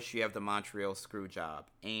 And, of course, you have the Montreal Screwjob.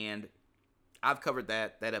 And I've covered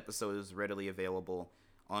that. That episode is readily available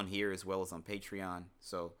on here as well as on Patreon.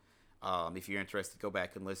 So if you're interested, go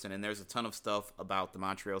back and listen. And there's a ton of stuff about the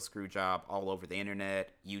Montreal Screwjob all over the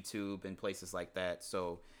internet, YouTube, and places like that.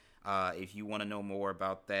 So if you want to know more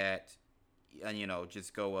about that,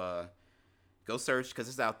 just go search, because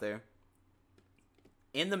it's out there.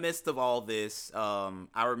 In the midst of all this,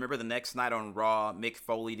 I remember the next night on Raw, Mick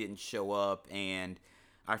Foley didn't show up, and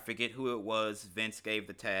I forget who it was. Vince gave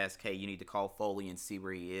the task, hey, you need to call Foley and see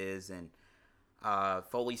where he is. And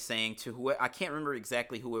Foley saying to I can't remember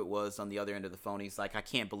exactly who it was on the other end of the phone. He's like, I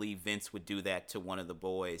can't believe Vince would do that to one of the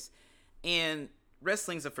boys. And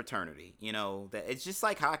wrestling's a fraternity, that it's just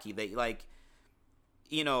like hockey. They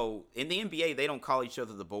in the NBA, they don't call each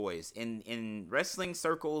other the boys. In wrestling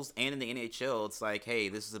circles and in the NHL, it's like, hey,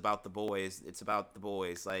 this is about the boys. It's about the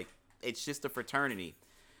boys. Like, it's just a fraternity.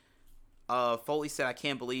 Foley said, I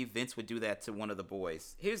can't believe Vince would do that to one of the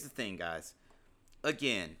boys. Here's the thing, guys.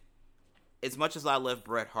 Again, as much as I love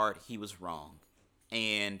Bret Hart, he was wrong.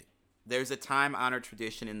 And there's a time-honored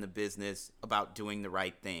tradition in the business about doing the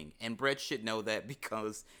right thing. And Brett should know that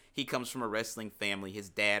because he comes from a wrestling family. His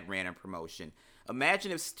dad ran a promotion.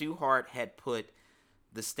 Imagine if Stu Hart had put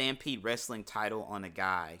the Stampede Wrestling title on a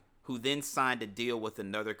guy who then signed a deal with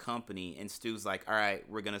another company, and Stu's like, all right,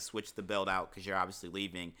 we're going to switch the belt out because you're obviously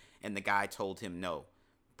leaving, and the guy told him no.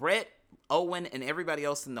 Brett, Owen, and everybody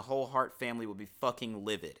else in the whole Hart family would be fucking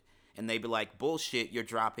livid, and they'd be like, bullshit, you're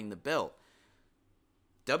dropping the belt.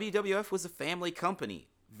 WWF was a family company.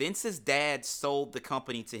 Vince's dad sold the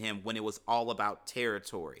company to him when it was all about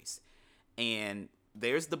territories. And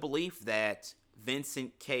there's the belief that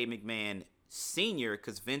Vincent K. McMahon Sr.,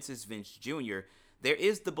 because Vince is Vince Jr., there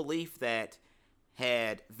is the belief that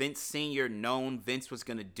had Vince Sr. known Vince was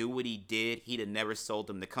going to do what he did, he'd have never sold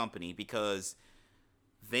him the company, because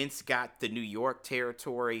Vince got the New York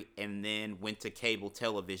territory and then went to cable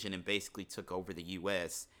television and basically took over the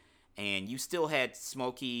U.S., and you still had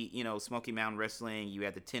Smoky Mountain Wrestling. You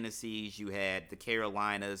had the Tennessees. You had the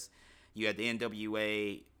Carolinas. You had the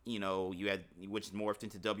NWA. You had, which morphed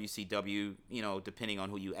into WCW. Depending on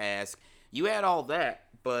who you ask, you had all that.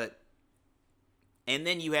 And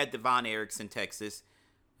then you had the Von Erichs in Texas.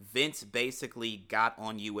 Vince basically got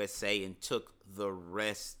on USA and took the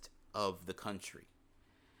rest of the country.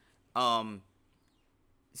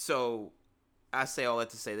 So I say all that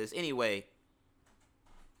to say this. Anyway,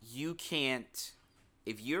 you can't,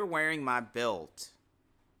 if you're wearing my belt,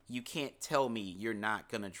 you can't tell me you're not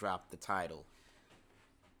going to drop the title.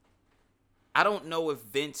 I don't know if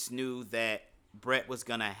Vince knew that Brett was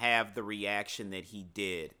going to have the reaction that he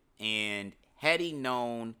did. And had he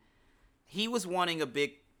known, he was wanting a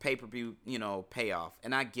big pay-per-view, payoff.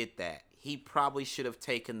 And I get that. He probably should have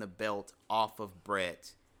taken the belt off of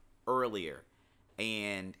Brett earlier.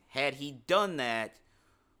 And had he done that,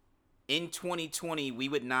 in 2020, we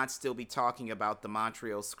would not still be talking about the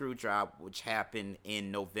Montreal Screwjob, which happened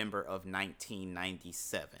in November of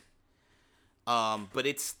 1997. But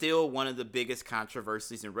it's still one of the biggest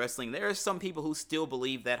controversies in wrestling. There are some people who still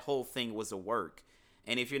believe that whole thing was a work.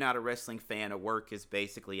 And if you're not a wrestling fan, a work is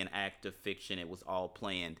basically an act of fiction. It was all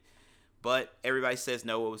planned. But everybody says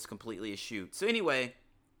no, it was completely a shoot. So anyway,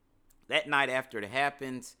 that night after it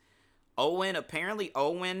happened, Owen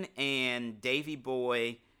and Davey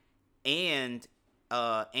Boy and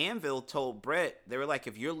Anvil told Brett, they were like,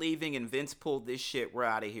 if you're leaving and Vince pulled this shit, we're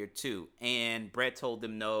out of here too. And Brett told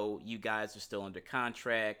them, no, you guys are still under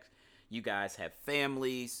contract. You guys have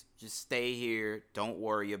families. Just stay here. Don't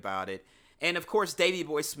worry about it. And of course, Davey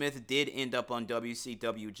Boy Smith did end up on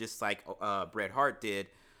WCW just like Bret Hart did.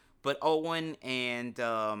 But Owen and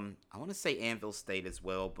I want to say Anvil stayed as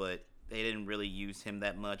well, but they didn't really use him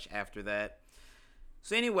that much after that.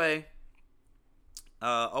 So anyway,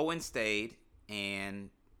 Owen stayed, and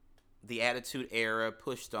the Attitude Era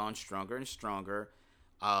pushed on stronger and stronger.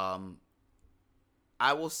 I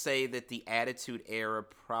will say that the Attitude Era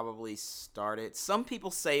probably started, some people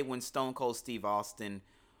say, when Stone Cold Steve Austin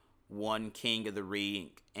won King of the Ring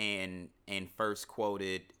and first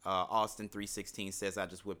quoted Austin 3:16 says, I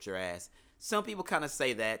just whipped your ass. Some people kind of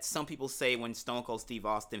say that. Some people say when Stone Cold Steve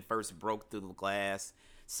Austin first broke through the glass.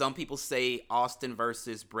 Some people say Austin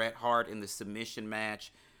versus Bret Hart in the submission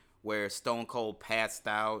match where Stone Cold passed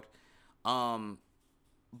out.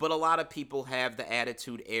 But a lot of people have the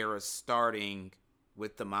Attitude Era starting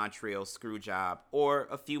with the Montreal Screwjob, or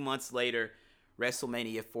a few months later,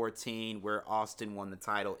 WrestleMania 14, where Austin won the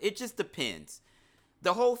title. It just depends.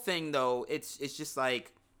 The whole thing, though, it's just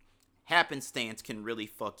like happenstance can really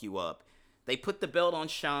fuck you up. They put the belt on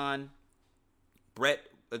Shawn. Brett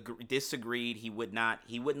disagreed. He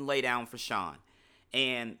wouldn't lay down for Shawn.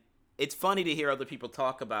 And it's funny to hear other people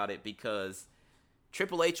talk about it because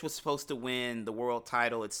Triple H was supposed to win the world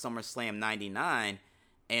title at SummerSlam 99,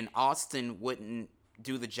 and Austin wouldn't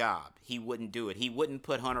do the job. He wouldn't do it. He wouldn't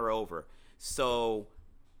put Hunter over. So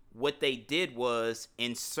what they did was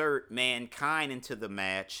insert Mankind into the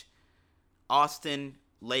match. Austin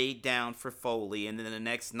laid down for Foley, and then the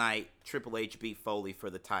next night, Triple H beat Foley for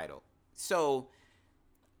the title. So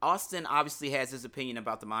Austin obviously has his opinion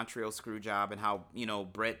about the Montreal Screwjob and how,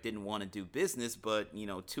 Brett didn't want to do business, but,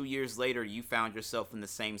 2 years later, you found yourself in the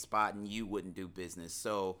same spot and you wouldn't do business.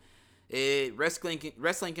 So wrestling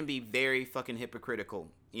can be very fucking hypocritical,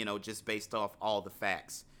 just based off all the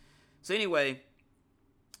facts. So anyway,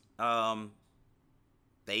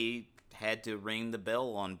 they had to ring the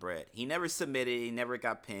bell on Brett. He never submitted. He never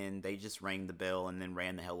got pinned. They just rang the bell and then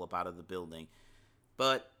ran the hell up out of the building.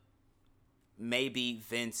 But maybe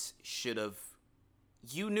Vince should have...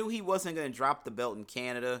 You knew he wasn't going to drop the belt in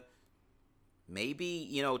Canada. maybe,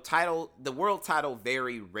 the world title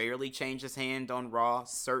very rarely changes hand on Raw,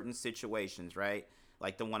 certain situations, right?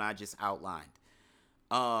 Like the one I just outlined.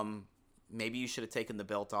 Um, Maybe you should have taken the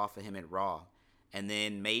belt off of him at Raw. And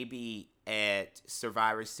then maybe at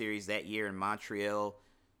Survivor Series that year in Montreal,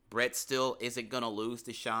 Brett still isn't going to lose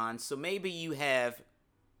to Shawn. So maybe you have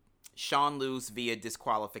Shawn lose via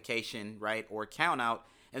disqualification, right? Or count out.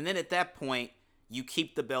 And then at that point, you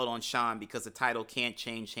keep the belt on Shawn because the title can't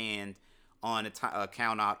change hand on a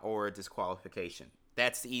count out or a disqualification.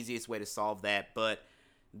 That's the easiest way to solve that. But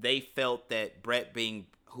they felt that Brett being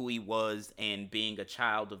who he was and being a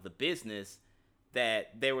child of the business,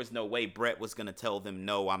 that there was no way Brett was going to tell them,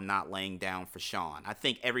 no, I'm not laying down for Shawn. I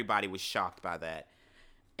think everybody was shocked by that.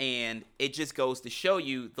 And it just goes to show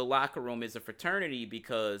you the locker room is a fraternity,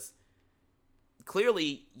 because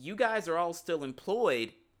clearly you guys are all still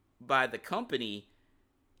employed by the company,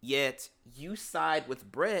 yet you side with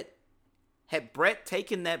Brett. Had Brett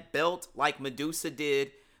taken that belt like Medusa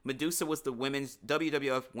did, Medusa was the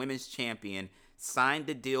WWF Women's Champion, signed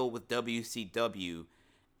a deal with WCW,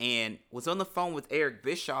 and was on the phone with Eric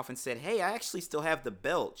Bischoff and said, hey, I actually still have the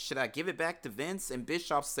belt. Should I give it back to Vince? And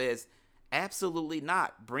Bischoff says, absolutely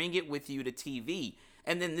not. Bring it with you to TV.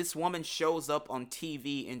 And then this woman shows up on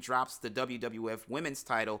TV and drops the WWF Women's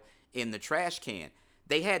title in the trash can.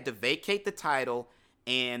 They had to vacate the title,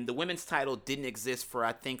 and the women's title didn't exist for,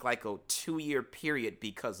 I think, like a 2-year period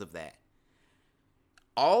because of that.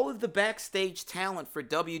 All of the backstage talent for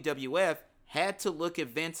WWF had to look at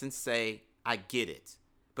Vince and say, I get it.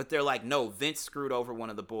 But they're like, no, Vince screwed over one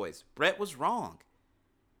of the boys. Brett was wrong.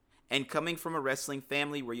 And coming from a wrestling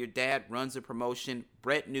family where your dad runs a promotion,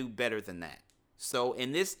 Brett knew better than that. So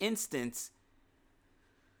in this instance,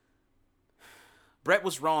 Brett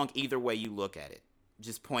was wrong either way you look at it.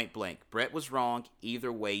 Just point blank. Brett was wrong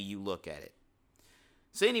either way you look at it.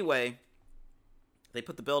 So anyway, they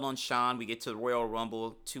put the belt on Shawn. We get to the Royal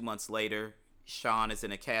Rumble 2 months later. Shawn is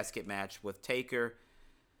in a casket match with Taker.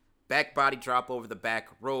 Back body drop over the back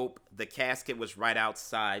rope. The casket was right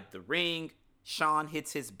outside the ring. Shawn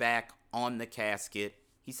hits his back on the casket.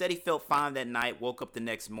 He said he felt fine that night, woke up the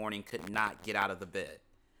next morning, could not get out of the bed.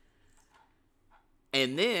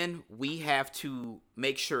 And then we have to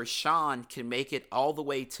make sure Shawn can make it all the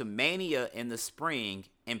way to Mania in the spring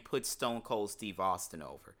and put Stone Cold Steve Austin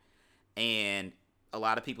over. And a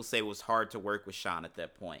lot of people say it was hard to work with Shawn at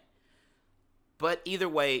that point. But either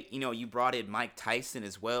way, you brought in Mike Tyson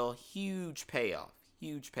as well. Huge payoff.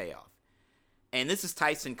 Huge payoff. And this is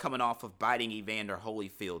Tyson coming off of biting Evander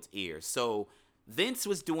Holyfield's ear. So Vince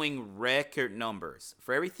was doing record numbers.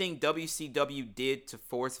 For everything WCW did to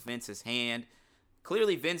force Vince's hand,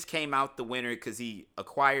 clearly Vince came out the winner because he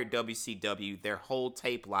acquired WCW, their whole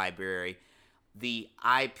tape library, the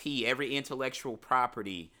IP, every intellectual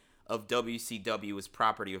property of WCW was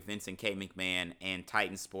property of Vince and K. McMahon and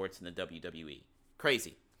Titan Sports and the WWE.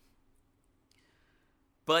 Crazy.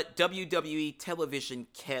 But WWE television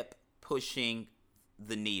kept pushing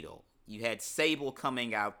the needle. You had Sable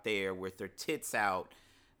coming out there with her tits out,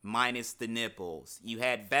 minus the nipples. You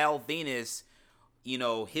had Val Venus,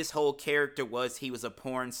 his whole character was he was a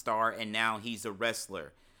porn star and now he's a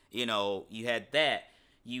wrestler. You had that.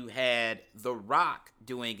 You had The Rock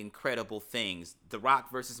doing incredible things. The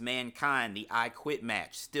Rock versus Mankind, the I Quit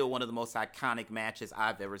match, still one of the most iconic matches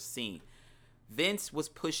I've ever seen. Vince was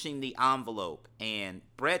pushing the envelope, and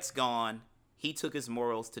Brett's gone. He took his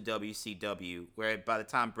morals to WCW, where by the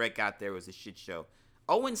time Brett got there, it was a shit show.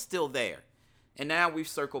 Owen's still there. And now we've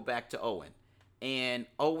circled back to Owen. And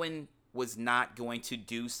Owen was not going to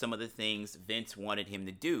do some of the things Vince wanted him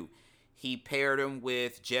to do. He paired him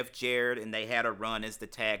with Jeff Jarrett, and they had a run as the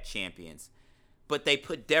tag champions. But they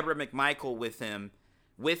put Deborah McMichael with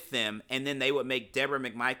them, and then they would make Deborah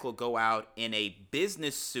McMichael go out in a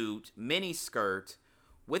business suit, mini skirt,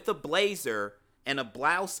 with a blazer and a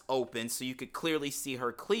blouse open so you could clearly see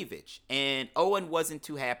her cleavage. And Owen wasn't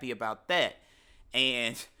too happy about that.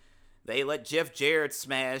 And they let Jeff Jarrett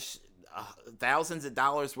smash thousands of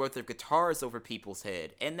dollars worth of guitars over people's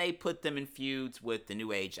head. And they put them in feuds with the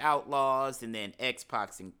New Age Outlaws and then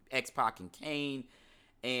X-Pac and Kane.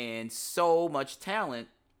 And so much talent.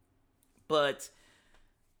 But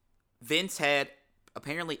Vince had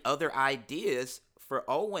apparently other ideas for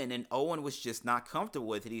Owen, and Owen was just not comfortable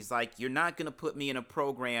with it. He's like, you're not going to put me in a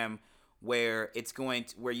program where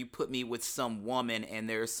where you put me with some woman and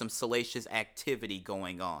there's some salacious activity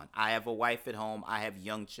going on. I have a wife at home. I have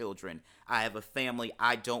young children. I have a family.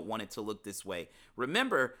 I don't want it to look this way.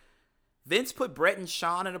 Remember, Vince put Brett and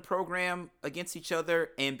Shawn in a program against each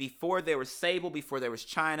other, and before there was Sable, before there was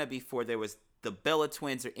Chyna, before there was the Bella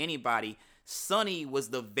Twins or anybody, Sunny was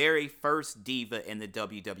the very first diva in the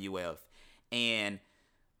WWF. And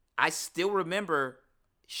I still remember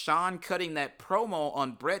Shawn cutting that promo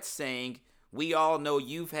on Brett saying, "We all know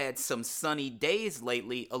you've had some sunny days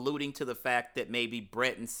lately," alluding to the fact that maybe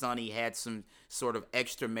Brett and Sunny had some sort of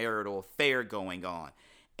extramarital affair going on.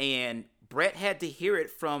 And Brett had to hear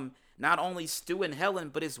it from not only Stu and Helen,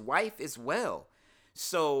 but his wife as well.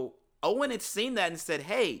 So Owen had seen that and said,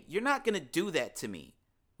 "Hey, you're not going to do that to me,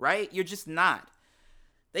 right? You're just not."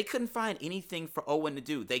 They couldn't find anything for Owen to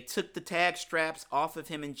do. They took the tag straps off of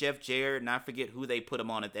him and Jeff Jarrett, and I forget who they put him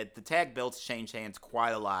on it. The tag belts changed hands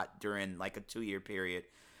quite a lot during like a 2-year period.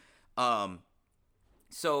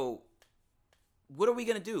 So what are we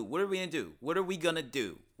gonna do? What are we gonna do? What are we gonna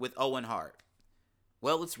do with Owen Hart?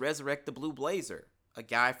 Well, let's resurrect the Blue Blazer, a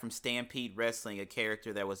guy from Stampede Wrestling, a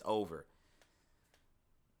character that was over.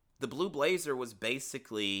 The Blue Blazer was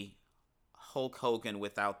basically Hulk Hogan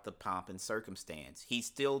without the pomp and circumstance. He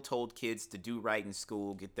still told kids to do right in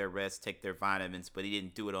school, get their rest, take their vitamins, but he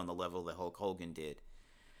didn't do it on the level that Hulk Hogan did.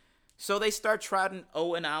 So they start trotting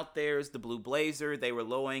Owen out there as the Blue Blazer. They were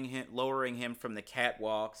lowering him from the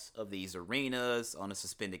catwalks of these arenas on a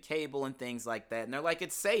suspended cable and things like that. And they're like,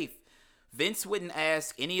 it's safe. Vince wouldn't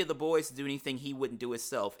ask any of the boys to do anything he wouldn't do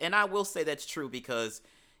himself. And I will say that's true because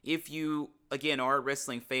if you, again, are a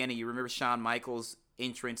wrestling fan and you remember Shawn Michaels'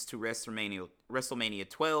 entrance to WrestleMania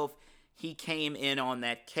 12, he came in on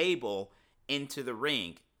that cable into the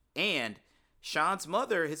ring. And Shawn's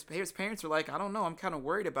mother, his parents were like, I don't know, I'm kind of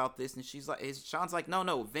worried about this. And Shawn's like,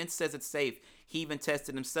 no, Vince says it's safe. He even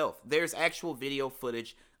tested himself. There's actual video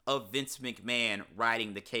footage of Vince McMahon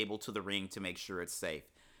riding the cable to the ring to make sure it's safe.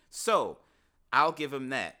 So, I'll give him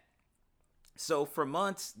that. So, for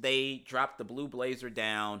months, they dropped the Blue Blazer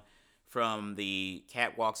down from the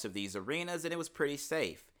catwalks of these arenas, and it was pretty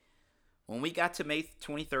safe. When we got to May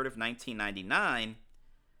 23rd of 1999,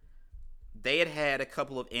 they had a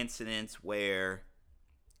couple of incidents where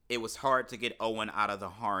it was hard to get Owen out of the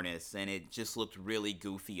harness, and it just looked really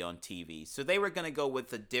goofy on TV. So they were going to go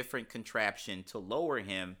with a different contraption to lower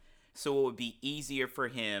him so it would be easier for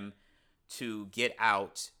him to get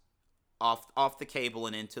out off the cable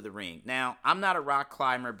and into the ring. Now, I'm not a rock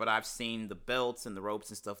climber, but I've seen the belts and the ropes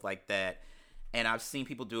and stuff like that, and I've seen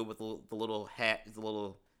people do it with the little hat, the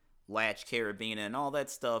little latch carabiner and all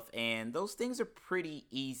that stuff, and those things are pretty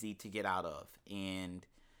easy to get out of. And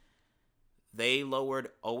they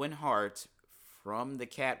lowered Owen Hart from the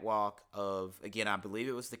catwalk of, again, I believe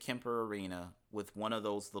it was the Kemper Arena, with one of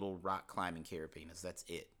those little rock climbing carabiners. That's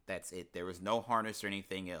it. There was no harness or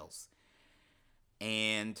anything else.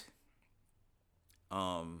 And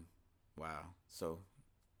wow. So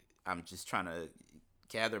I'm just trying to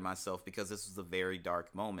gather myself because this was a very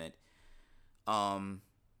dark moment.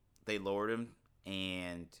 They lowered him,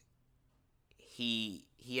 and he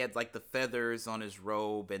had like the feathers on his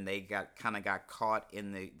robe, and they got caught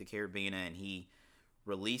in the carabiner, and he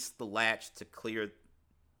released the latch to clear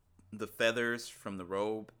the feathers from the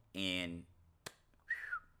robe and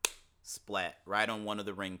splat right on one of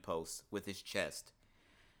the ring posts with his chest.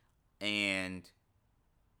 And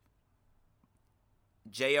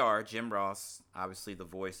Jim Ross, obviously the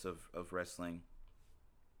voice of wrestling,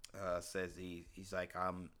 says he's like,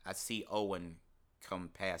 I see Owen come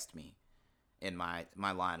past me in my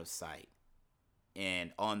line of sight.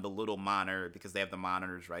 And on the little monitor, because they have the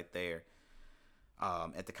monitors right there,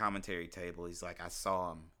 at the commentary table, he's like, I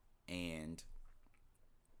saw him. And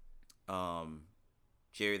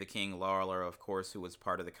Jerry the King Lawler, of course, who was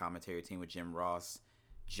part of the commentary team with Jim Ross,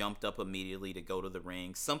 jumped up immediately to go to the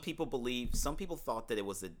ring. Some people thought that it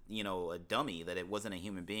was a dummy, that it wasn't a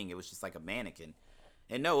human being. It was just like a mannequin.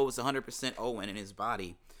 And no, it was 100% Owen in his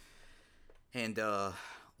body. And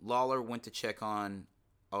Lawler went to check on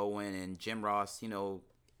Owen, and Jim Ross,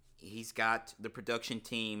 he's got the production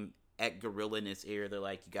team at Gorilla in his ear. They're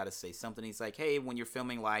like, you got to say something. He's like, hey, when you're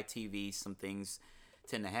filming live TV, some things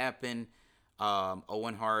tend to happen.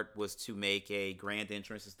 Owen Hart was to make a grand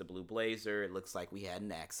entrance as the Blue Blazer. It looks like we had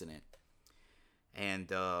an accident.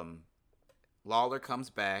 And Lawler comes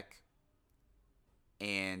back,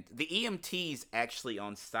 and the EMTs actually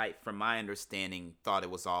on site, from my understanding, thought it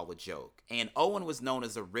was all a joke. And Owen was known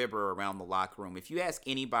as a ribber around the locker room. If you ask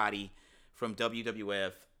anybody from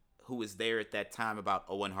WWF who was there at that time about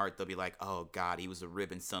Owen Hart, they'll be like, oh God, he was a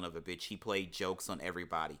ribbon son of a bitch. He played jokes on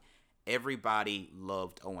everybody. Everybody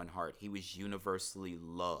loved Owen Hart. He was universally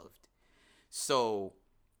loved. So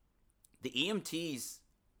the EMTs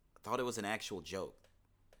thought it was an actual joke.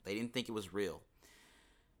 They didn't think it was real.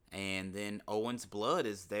 And then Owen's blood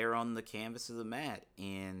is there on the canvas of the mat.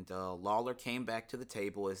 And Lawler came back to the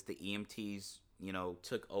table as the EMTs,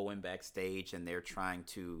 took Owen backstage, and they're trying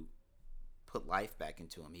to put life back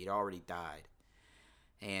into him. He'd already died.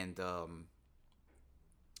 And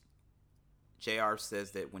JR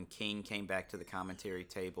says that when King came back to the commentary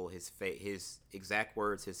table, his exact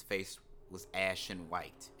words, his face was ashen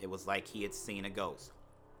white. It was like he had seen a ghost.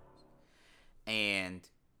 And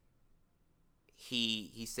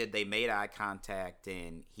he said they made eye contact,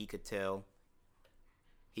 and he could tell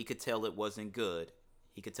it wasn't good.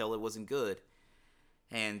 He could tell it wasn't good.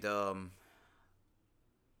 And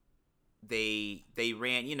they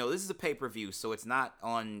ran, this is a pay-per-view, so it's not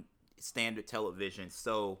on standard television.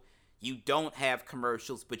 So you don't have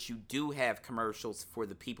commercials, but you do have commercials for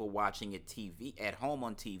the people watching it at home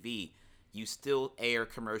on TV. You still air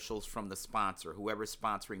commercials from the sponsor, whoever's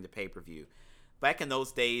sponsoring the pay-per-view. Back in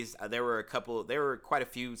those days, there were quite a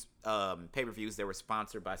few pay-per-views that were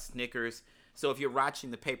sponsored by Snickers. So if you're watching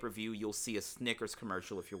the pay-per-view, you'll see a Snickers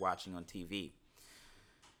commercial if you're watching on TV.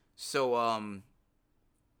 So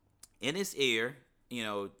in his ear,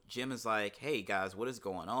 Jim is like, "Hey guys, what is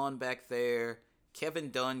going on back there?" Kevin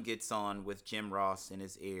Dunn gets on with Jim Ross in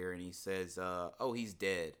his ear, and he says, "Oh, he's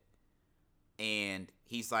dead." And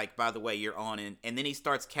he's like, "By the way, you're on in," and then he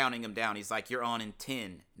starts counting him down. He's like, "You're on in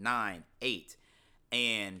 10, 9, 8.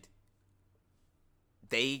 And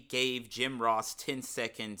they gave Jim Ross 10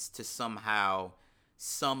 seconds to somehow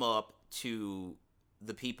sum up to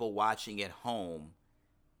the people watching at home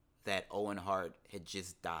that Owen Hart had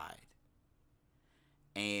just died.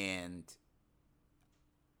 And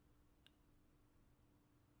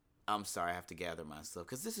I'm sorry, I have to gather myself,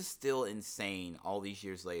 because this is still insane all these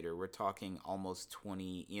years later. We're talking almost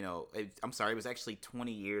 20, I'm sorry, it was actually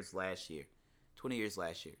 20 years last year.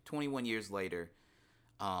 21 years later,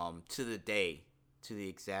 to the day, to the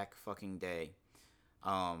exact fucking day.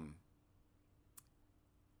 I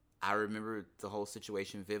remember the whole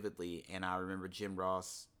situation vividly, and I remember Jim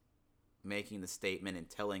Ross making the statement and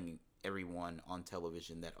telling everyone on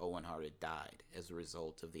television that Owen Hart had died as a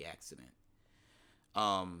result of the accident.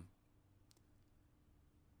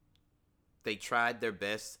 They tried their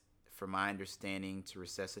best, from my understanding, to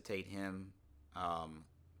resuscitate him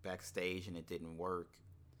backstage, and it didn't work.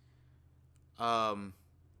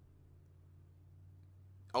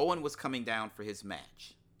 Owen was coming down for his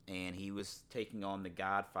match, and he was taking on the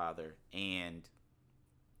Godfather, and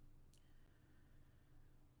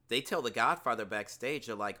they tell the Godfather backstage,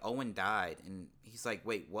 they're like, "Owen died," and he's like,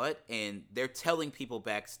 "Wait, what?" And they're telling people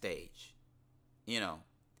backstage, and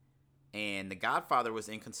the Godfather was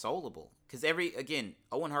inconsolable, because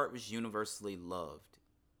Owen Hart was universally loved,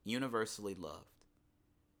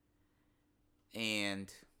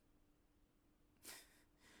 and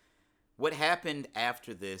what happened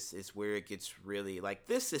after this is where it gets really,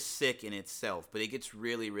 this is sick in itself, but it gets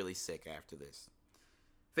really, really sick after this.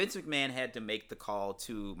 Vince McMahon had to make the call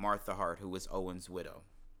to Martha Hart, who was Owen's widow.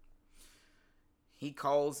 He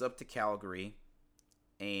calls up to Calgary,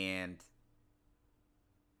 and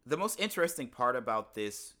the most interesting part about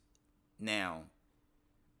this now,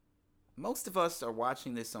 most of us are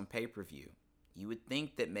watching this on pay-per-view. You would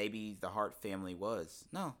think that maybe the Hart family was.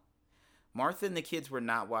 No. Martha and the kids were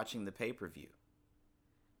not watching the pay-per-view.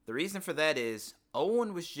 The reason for that is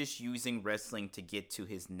Owen was just using wrestling to get to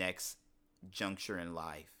his next juncture in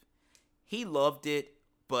life. He loved it,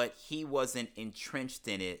 but he wasn't entrenched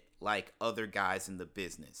in it like other guys in the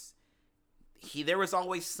business. There was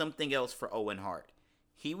always something else for Owen Hart.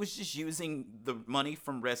 He was just using the money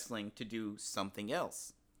from wrestling to do something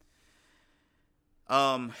else.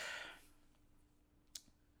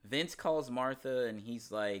 Vince calls Martha, and he's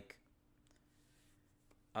like,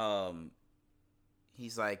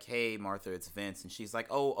 "Hey, Martha, it's Vince." And she's like,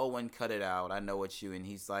 "Oh, Owen, cut it out. I know it's you." And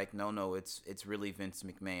he's like, No, it's really Vince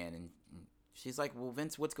McMahon." And she's like, "Well,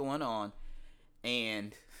 Vince, what's going on?"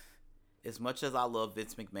 And as much as I love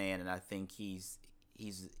Vince McMahon, and I think he's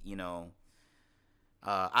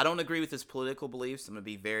I don't agree with his political beliefs. I'm going to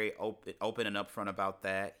be very open and upfront about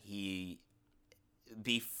that.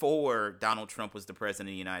 Before Donald Trump was the president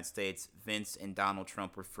of the United States, Vince and Donald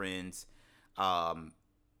Trump were friends. About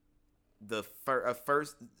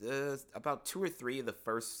 2 or 3 of the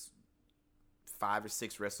first 5 or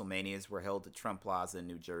 6 WrestleManias were held at Trump Plaza in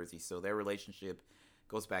New Jersey, so their relationship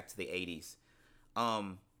goes back to the 80s.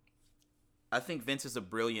 I think Vince is a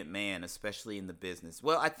brilliant man, especially in the business.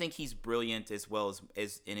 Well, I think he's brilliant as well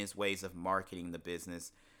as in his ways of marketing the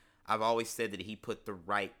business. I've always said that he put the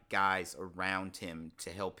right guys around him to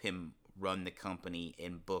help him run the company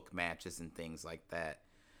and book matches and things like that.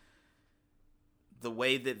 The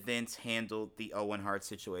way that Vince handled the Owen Hart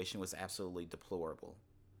situation was absolutely deplorable.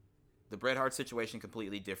 The Bret Hart situation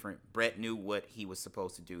completely different. Bret knew what he was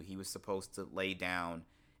supposed to do. He was supposed to lay down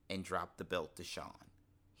and drop the belt to Shawn.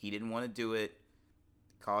 He didn't want to do it,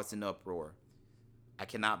 caused an uproar. I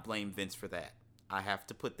cannot blame Vince for that. I have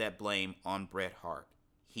to put that blame on Bret Hart.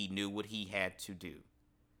 He knew what he had to do.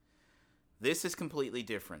 This is completely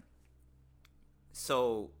different.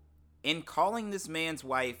 So, in calling this man's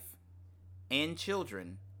wife and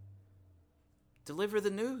children, deliver the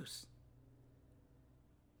news.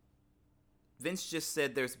 Vince just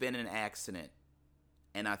said there's been an accident,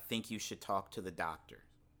 and I think you should talk to the doctor.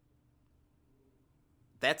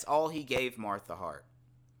 That's all he gave Martha Hart.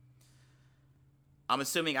 I'm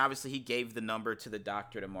assuming, obviously, he gave the number to the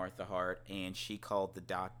doctor to Martha Hart, and she called the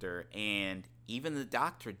doctor, and even the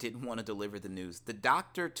doctor didn't want to deliver the news. The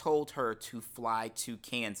doctor told her to fly to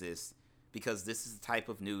Kansas because this is the type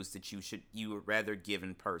of news that you would rather give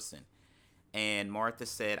in person. And Martha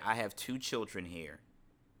said, I have 2 children here.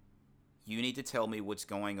 You need to tell me what's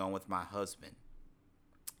going on with my husband.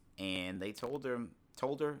 And they told her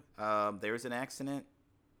there was an accident.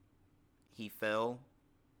 He fell.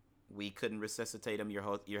 We couldn't resuscitate him.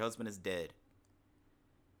 Your husband is dead.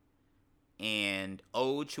 And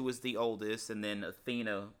Oj, who was the oldest, and then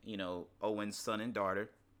Athena, Owen's son and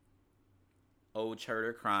daughter. Oj heard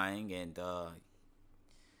her crying, and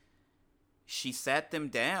she sat them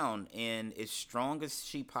down, and as strong as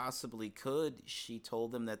she possibly could, she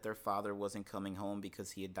told them that their father wasn't coming home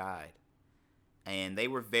because he had died. And they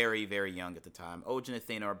were very, very young at the time. Oj and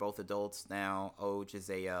Athena are both adults now. Oj is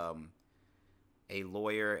a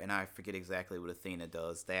lawyer, and I forget exactly what Athena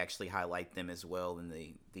does. They actually highlight them as well in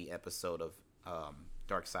the episode of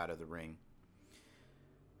Dark Side of the Ring.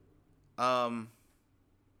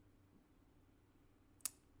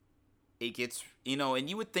 It gets, and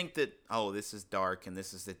you would think that, oh, this is dark and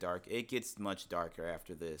this is the dark. It gets much darker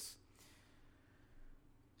after this.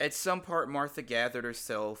 At some part, Martha gathered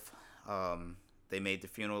herself. They made the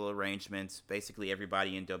funeral arrangements. Basically,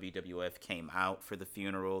 everybody in WWF came out for the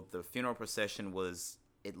funeral. The funeral procession was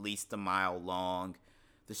at least a mile long.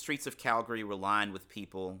 The streets of Calgary were lined with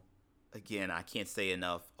people. Again, I can't say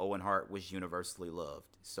enough. Owen Hart was universally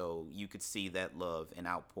loved. So you could see that love and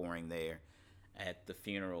outpouring there at the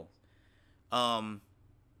funeral.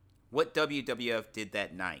 What WWF did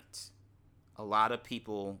that night, a lot of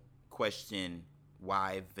people question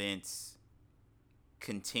why Vince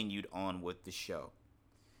continued on with the show.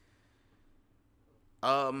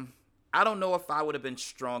 I don't know if I would have been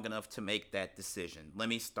strong enough to make that decision. Let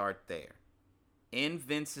me start there. In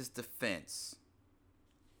Vince's defense,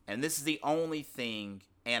 and this is the only thing,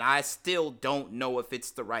 and I still don't know if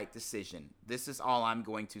it's the right decision. This is all I'm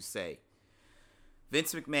going to say.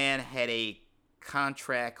 Vince McMahon had a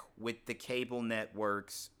contract with the cable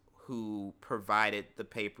networks who provided the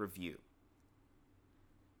pay-per-view.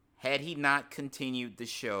 Had he not continued the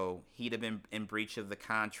show, he'd have been in breach of the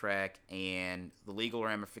contract, and the legal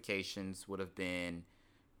ramifications would have been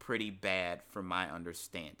pretty bad from my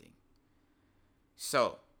understanding.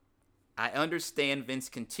 So, I understand Vince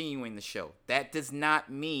continuing the show. That does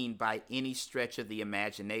not mean by any stretch of the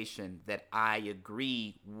imagination that I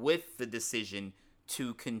agree with the decision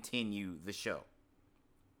to continue the show.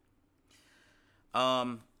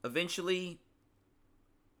 Eventually,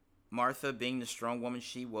 Martha, being the strong woman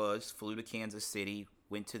she was, flew to Kansas City,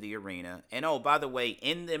 went to the arena. And oh, by the way,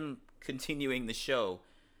 in them continuing the show,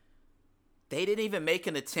 they didn't even make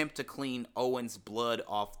an attempt to clean Owen's blood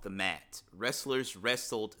off the mat. Wrestlers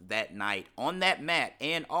wrestled that night on that mat.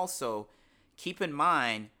 And also, keep in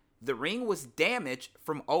mind, the ring was damaged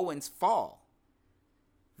from Owen's fall.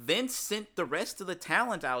 Vince sent the rest of the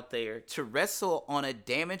talent out there to wrestle on a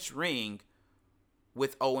damaged ring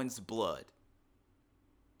with Owen's blood.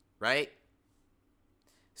 Right?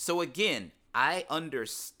 So again, I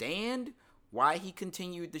understand why he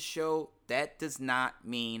continued the show. That does not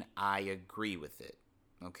mean I agree with it.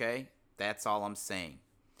 Okay? That's all I'm saying.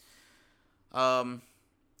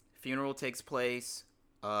 Funeral takes place.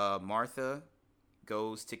 Martha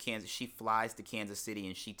goes to Kansas. She flies to Kansas City,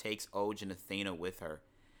 and she takes Oj and Athena with her.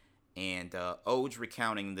 And Oj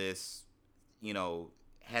recounting this,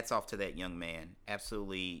 hats off to that young man.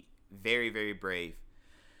 Absolutely very, very brave.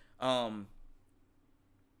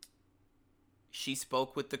 She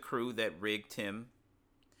spoke with the crew that rigged him.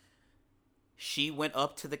 She went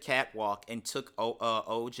up to the catwalk and took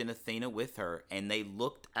Oj and Athena with her, and they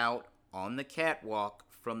looked out on the catwalk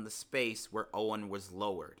from the space where Owen was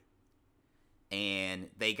lowered. And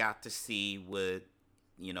they got to see what,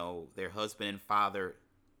 their husband and father,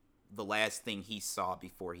 the last thing he saw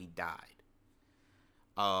before he died.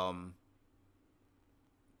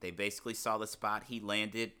 They basically saw the spot he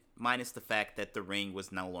landed, minus the fact that the ring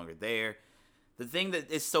was no longer there. The thing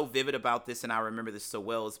that is so vivid about this, and I remember this so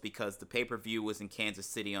well, is because the pay-per-view was in Kansas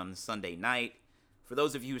City on Sunday night. For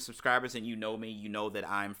those of you who are subscribers and you know me, you know that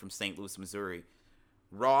I'm from St. Louis, Missouri.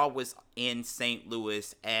 Raw was in St.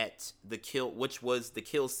 Louis at the Kill, which was the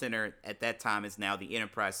Kill Center at that time, is now the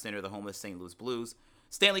Enterprise Center, the home of St. Louis Blues.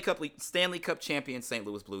 Stanley Cup champion St.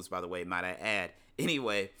 Louis Blues, by the way, might I add.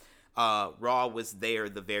 Anyway, Raw was there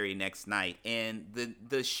the very next night, and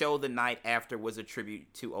the show the night after was a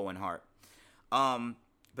tribute to Owen Hart.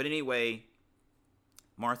 But anyway,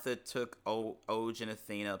 Martha took Oj and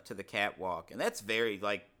Athena up to the catwalk, and that's very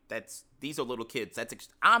these are little kids.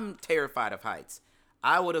 I'm terrified of heights.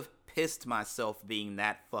 I would have pissed myself being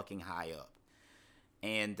that fucking high up.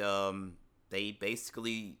 And they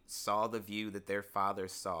basically saw the view that their father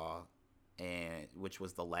saw, and which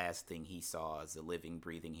was the last thing he saw as a living,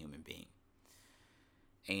 breathing human being.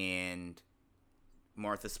 And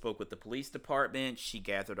Martha spoke with the police department. She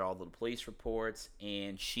gathered all the police reports,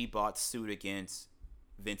 and she brought suit against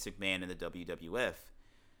Vince McMahon and the WWF.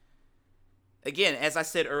 Again, as I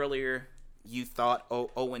said earlier, you thought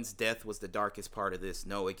Owen's death was the darkest part of this.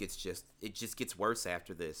 No, it just gets worse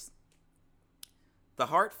after this. The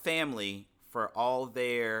Hart family, for all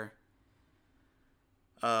their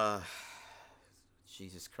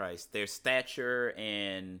Jesus Christ, their stature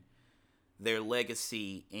and their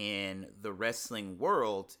legacy in the wrestling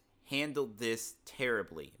world, handled this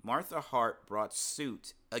terribly. Martha Hart brought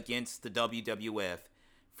suit against the WWF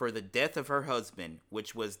for the death of her husband,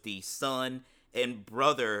 which was the son and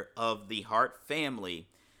brother of the Hart family,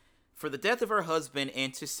 for the death of her husband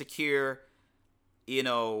and to secure,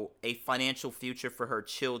 a financial future for her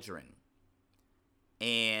children.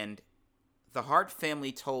 And the Hart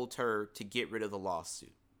family told her to get rid of the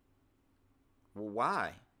lawsuit. Well,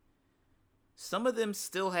 why? Some of them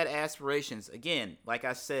still had aspirations. Again, like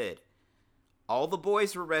I said, all the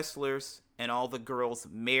boys were wrestlers and all the girls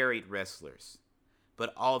married wrestlers.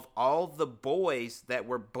 But of all the boys that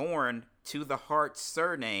were born to the Hart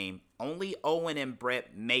surname, only Owen and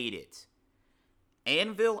Brett made it.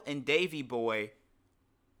 Anvil and Davey Boy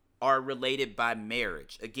are related by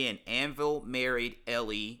marriage. Again, Anvil married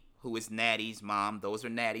Ellie, who is Natty's mom. Those are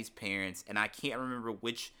Natty's parents. And I can't remember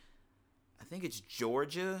which. I think it's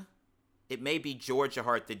Georgia. It may be Georgia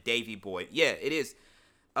Hart, the Davey Boy. Yeah, it is.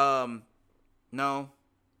 No.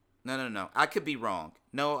 I could be wrong.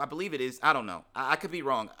 No, I believe it is. I don't know. I could be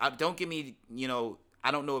wrong. Don't give me,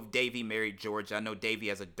 I don't know if Davey married Georgia. I know Davey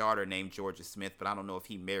has a daughter named Georgia Smith, but I don't know if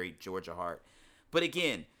he married Georgia Hart. But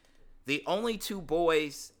again, the only two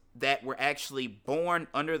boys that were actually born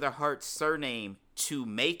under the Hart surname to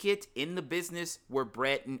make it in the business were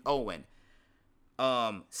Brett and Owen.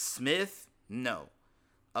 Smith, no.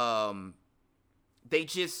 The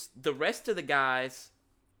rest of the guys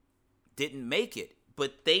didn't make it,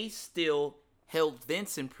 but they still held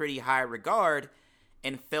Vince in pretty high regard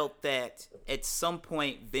and felt that at some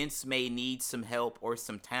point Vince may need some help or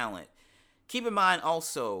some talent. Keep in mind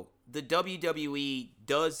also, the WWE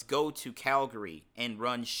does go to Calgary and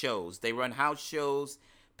run shows. They run house shows,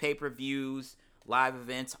 pay-per-views, live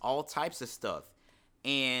events, all types of stuff.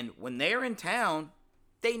 And when they're in town,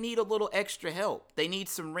 they need a little extra help. They need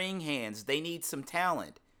some ring hands. They need some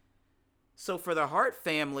talent. So for the Hart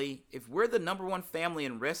family, if we're the number one family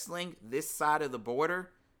in wrestling this side of the border,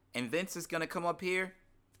 and Vince is going to come up here,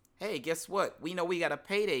 hey, guess what? We know we got a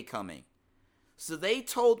payday coming. So they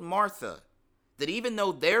told Martha that even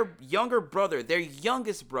though their youngest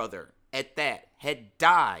brother at that, had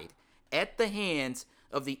died at the hands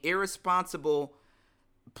of the irresponsible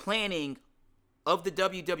planning of the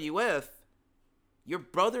WWF, your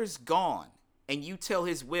brother's gone. And you tell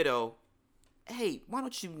his widow, hey, why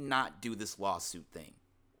don't you not do this lawsuit thing?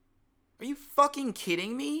 Are you fucking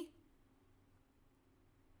kidding me?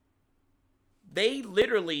 They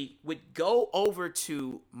literally would go over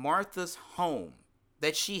to Martha's home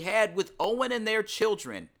that she had with Owen and their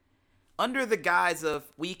children under the guise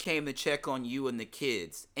of, we came to check on you and the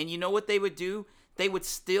kids. And you know what they would do? They would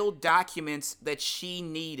steal documents that she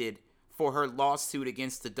needed for her lawsuit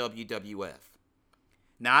against the WWF.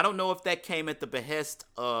 Now, I don't know if that came at the behest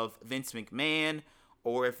of Vince McMahon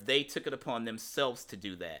or if they took it upon themselves to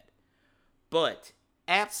do that. But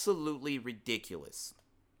absolutely ridiculous.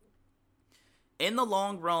 In the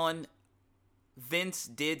long run, Vince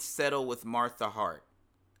did settle with Martha Hart.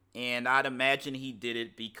 And I'd imagine he did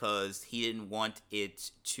it because he didn't want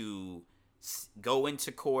it to go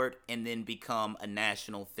into court and then become a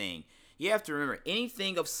national thing. You have to remember,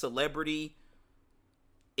 anything of celebrity,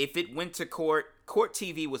 if it went to court, Court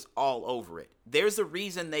TV was all over it. There's a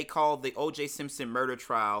reason they call the O.J. Simpson murder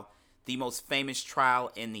trial the most famous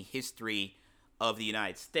trial in the history of the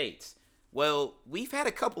United States. Well, we've had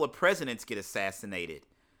a couple of presidents get assassinated.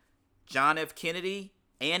 John F. Kennedy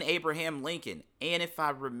and Abraham Lincoln. And if I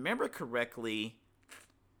remember correctly,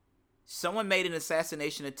 someone made an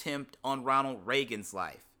assassination attempt on Ronald Reagan's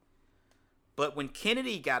life. But when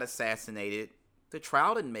Kennedy got assassinated, the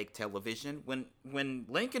trial didn't make television. When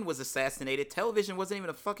Lincoln was assassinated, television wasn't even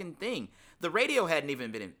a fucking thing. The radio hadn't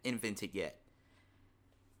even been invented yet.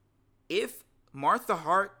 If Martha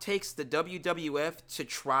Hart takes the WWF to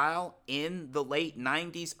trial in the late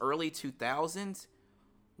 90s, early 2000s,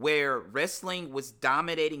 where wrestling was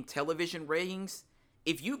dominating television ratings,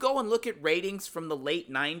 if you go and look at ratings from the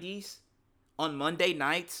late 90s on Monday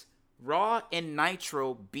nights, Raw and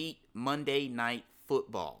Nitro beat Monday Night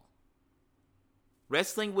Football.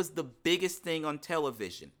 Wrestling was the biggest thing on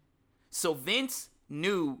television. So Vince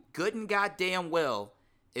knew good and goddamn well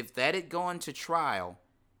if that had gone to trial,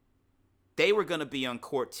 they were going to be on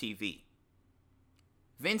Court TV.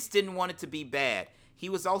 Vince didn't want it to be bad. He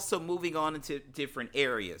was also moving on into different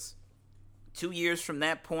areas. 2 years from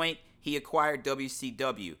that point, he acquired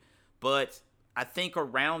WCW. But I think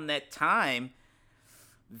around that time,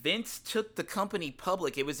 Vince took the company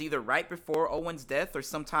public. It was either right before Owen's death or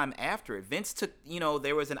sometime after it. Vince took,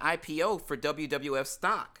 there was an IPO for WWF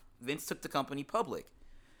stock. Vince took the company public.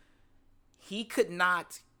 He could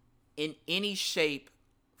not, in any shape,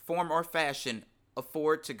 form, or fashion,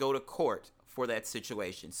 afford to go to court for that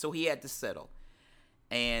situation. So he had to settle.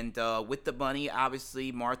 And with the money,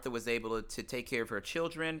 obviously, Martha was able to take care of her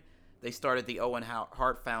children. They started the Owen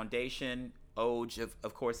Hart Foundation. Oj,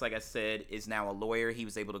 of course, like I said, is now a lawyer. He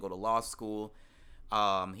was able to go to law school.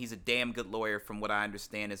 He's a damn good lawyer from what I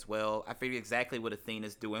understand as well. I forget exactly what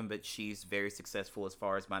Athena's doing, but she's very successful as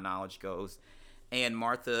far as my knowledge goes. And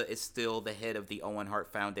Martha is still the head of the Owen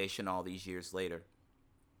Hart Foundation all these years later.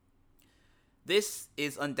 This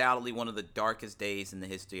is undoubtedly one of the darkest days in the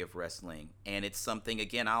history of wrestling. And it's something,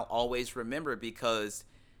 again, I'll always remember because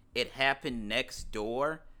it happened next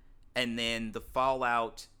door. And then the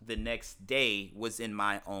fallout the next day was in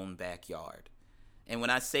my own backyard. And when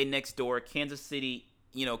I say next door, Kansas City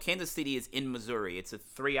is in Missouri. It's a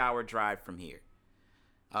 3-hour drive from here.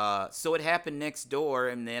 So it happened next door,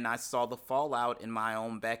 and then I saw the fallout in my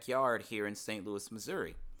own backyard here in St. Louis,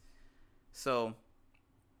 Missouri. So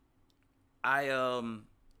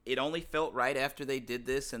it only felt right after they did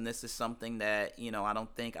this, and this is something that, I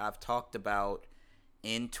don't think I've talked about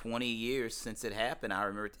in 20 years since it happened. I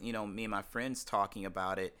remember, me and my friends talking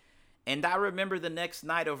about it. And I remember the next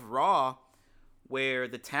night of Raw where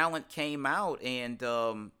the talent came out and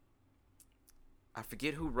I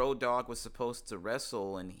forget who Road Dogg was supposed to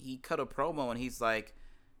wrestle, and he cut a promo and he's like,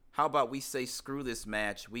 how about we say screw this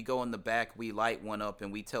match, we go in the back, we light one up,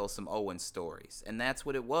 and we tell some Owen stories. And that's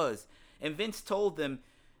what it was. And Vince told them,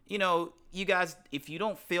 you guys, if you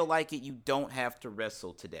don't feel like it, you don't have to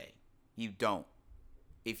wrestle today. You don't.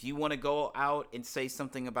 If you want to go out and say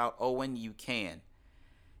something about Owen, you can.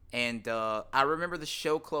 And I remember the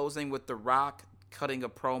show closing with The Rock cutting a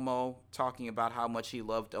promo talking about how much he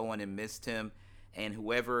loved Owen and missed him. And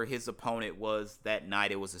whoever his opponent was that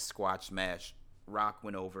night, it was a squash match. Rock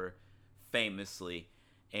went over famously.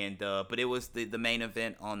 And but it was the main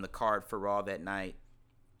event on the card for Raw that night.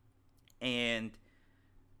 And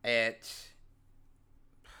at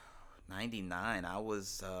 99, I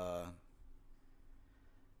was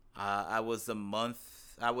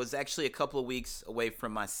actually a couple of weeks away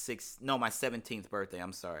from my 17th birthday,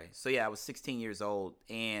 I'm sorry. So yeah, I was 16 years old,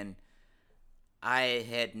 and I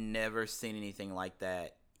had never seen anything like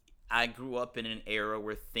that. I grew up in an era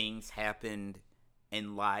where things happened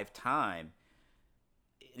in live time.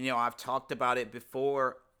 I've talked about it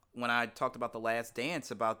before when I talked about The Last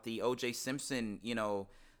Dance, about the O.J. Simpson,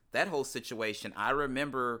 that whole situation. I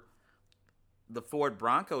remember the Ford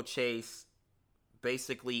Bronco chase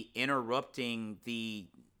basically interrupting the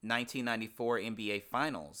 1994 NBA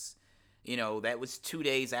Finals. That was 2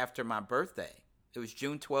 days after my birthday. It was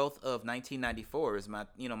June 12th of 1994. It was my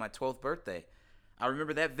 12th birthday. I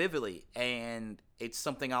remember that vividly, and it's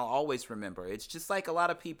something I'll always remember. It's just like a lot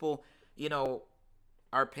of people,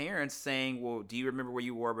 our parents saying, well, do you remember where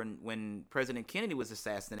you were when President Kennedy was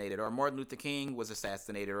assassinated, or Martin Luther King was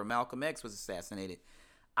assassinated, or Malcolm X was assassinated?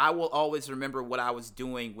 I will always remember what I was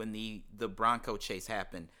doing when the Bronco chase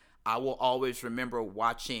happened. I will always remember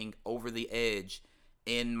watching Over the Edge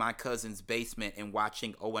in my cousin's basement and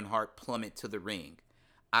watching Owen Hart plummet to the ring.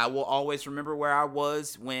 I will always remember where I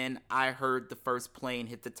was when I heard the first plane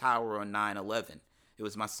hit the tower on 9/11. It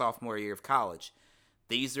was my sophomore year of college.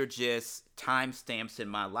 These are just timestamps in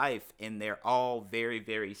my life, and they're all very,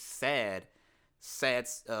 very sad,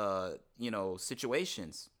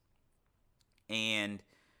 situations. And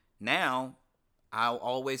now I'll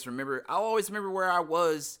always remember where I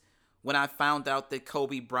was when I found out that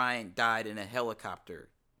Kobe Bryant died in a helicopter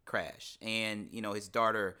crash, and his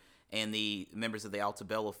daughter and the members of the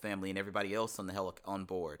Altobello family and everybody else on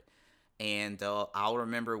board. And I'll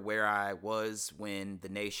remember where I was when the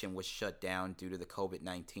nation was shut down due to the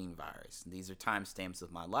COVID-19 virus. And these are timestamps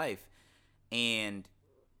of my life. And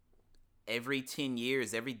every 10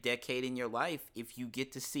 years, every decade in your life, if you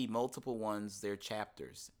get to see multiple ones, they're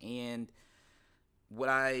chapters. And what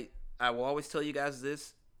I will always tell you guys is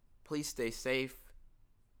this: please stay safe.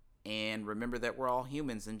 And remember that we're all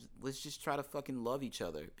humans, and let's just try to fucking love each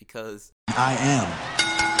other, because I am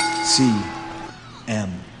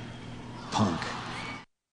CM Punk.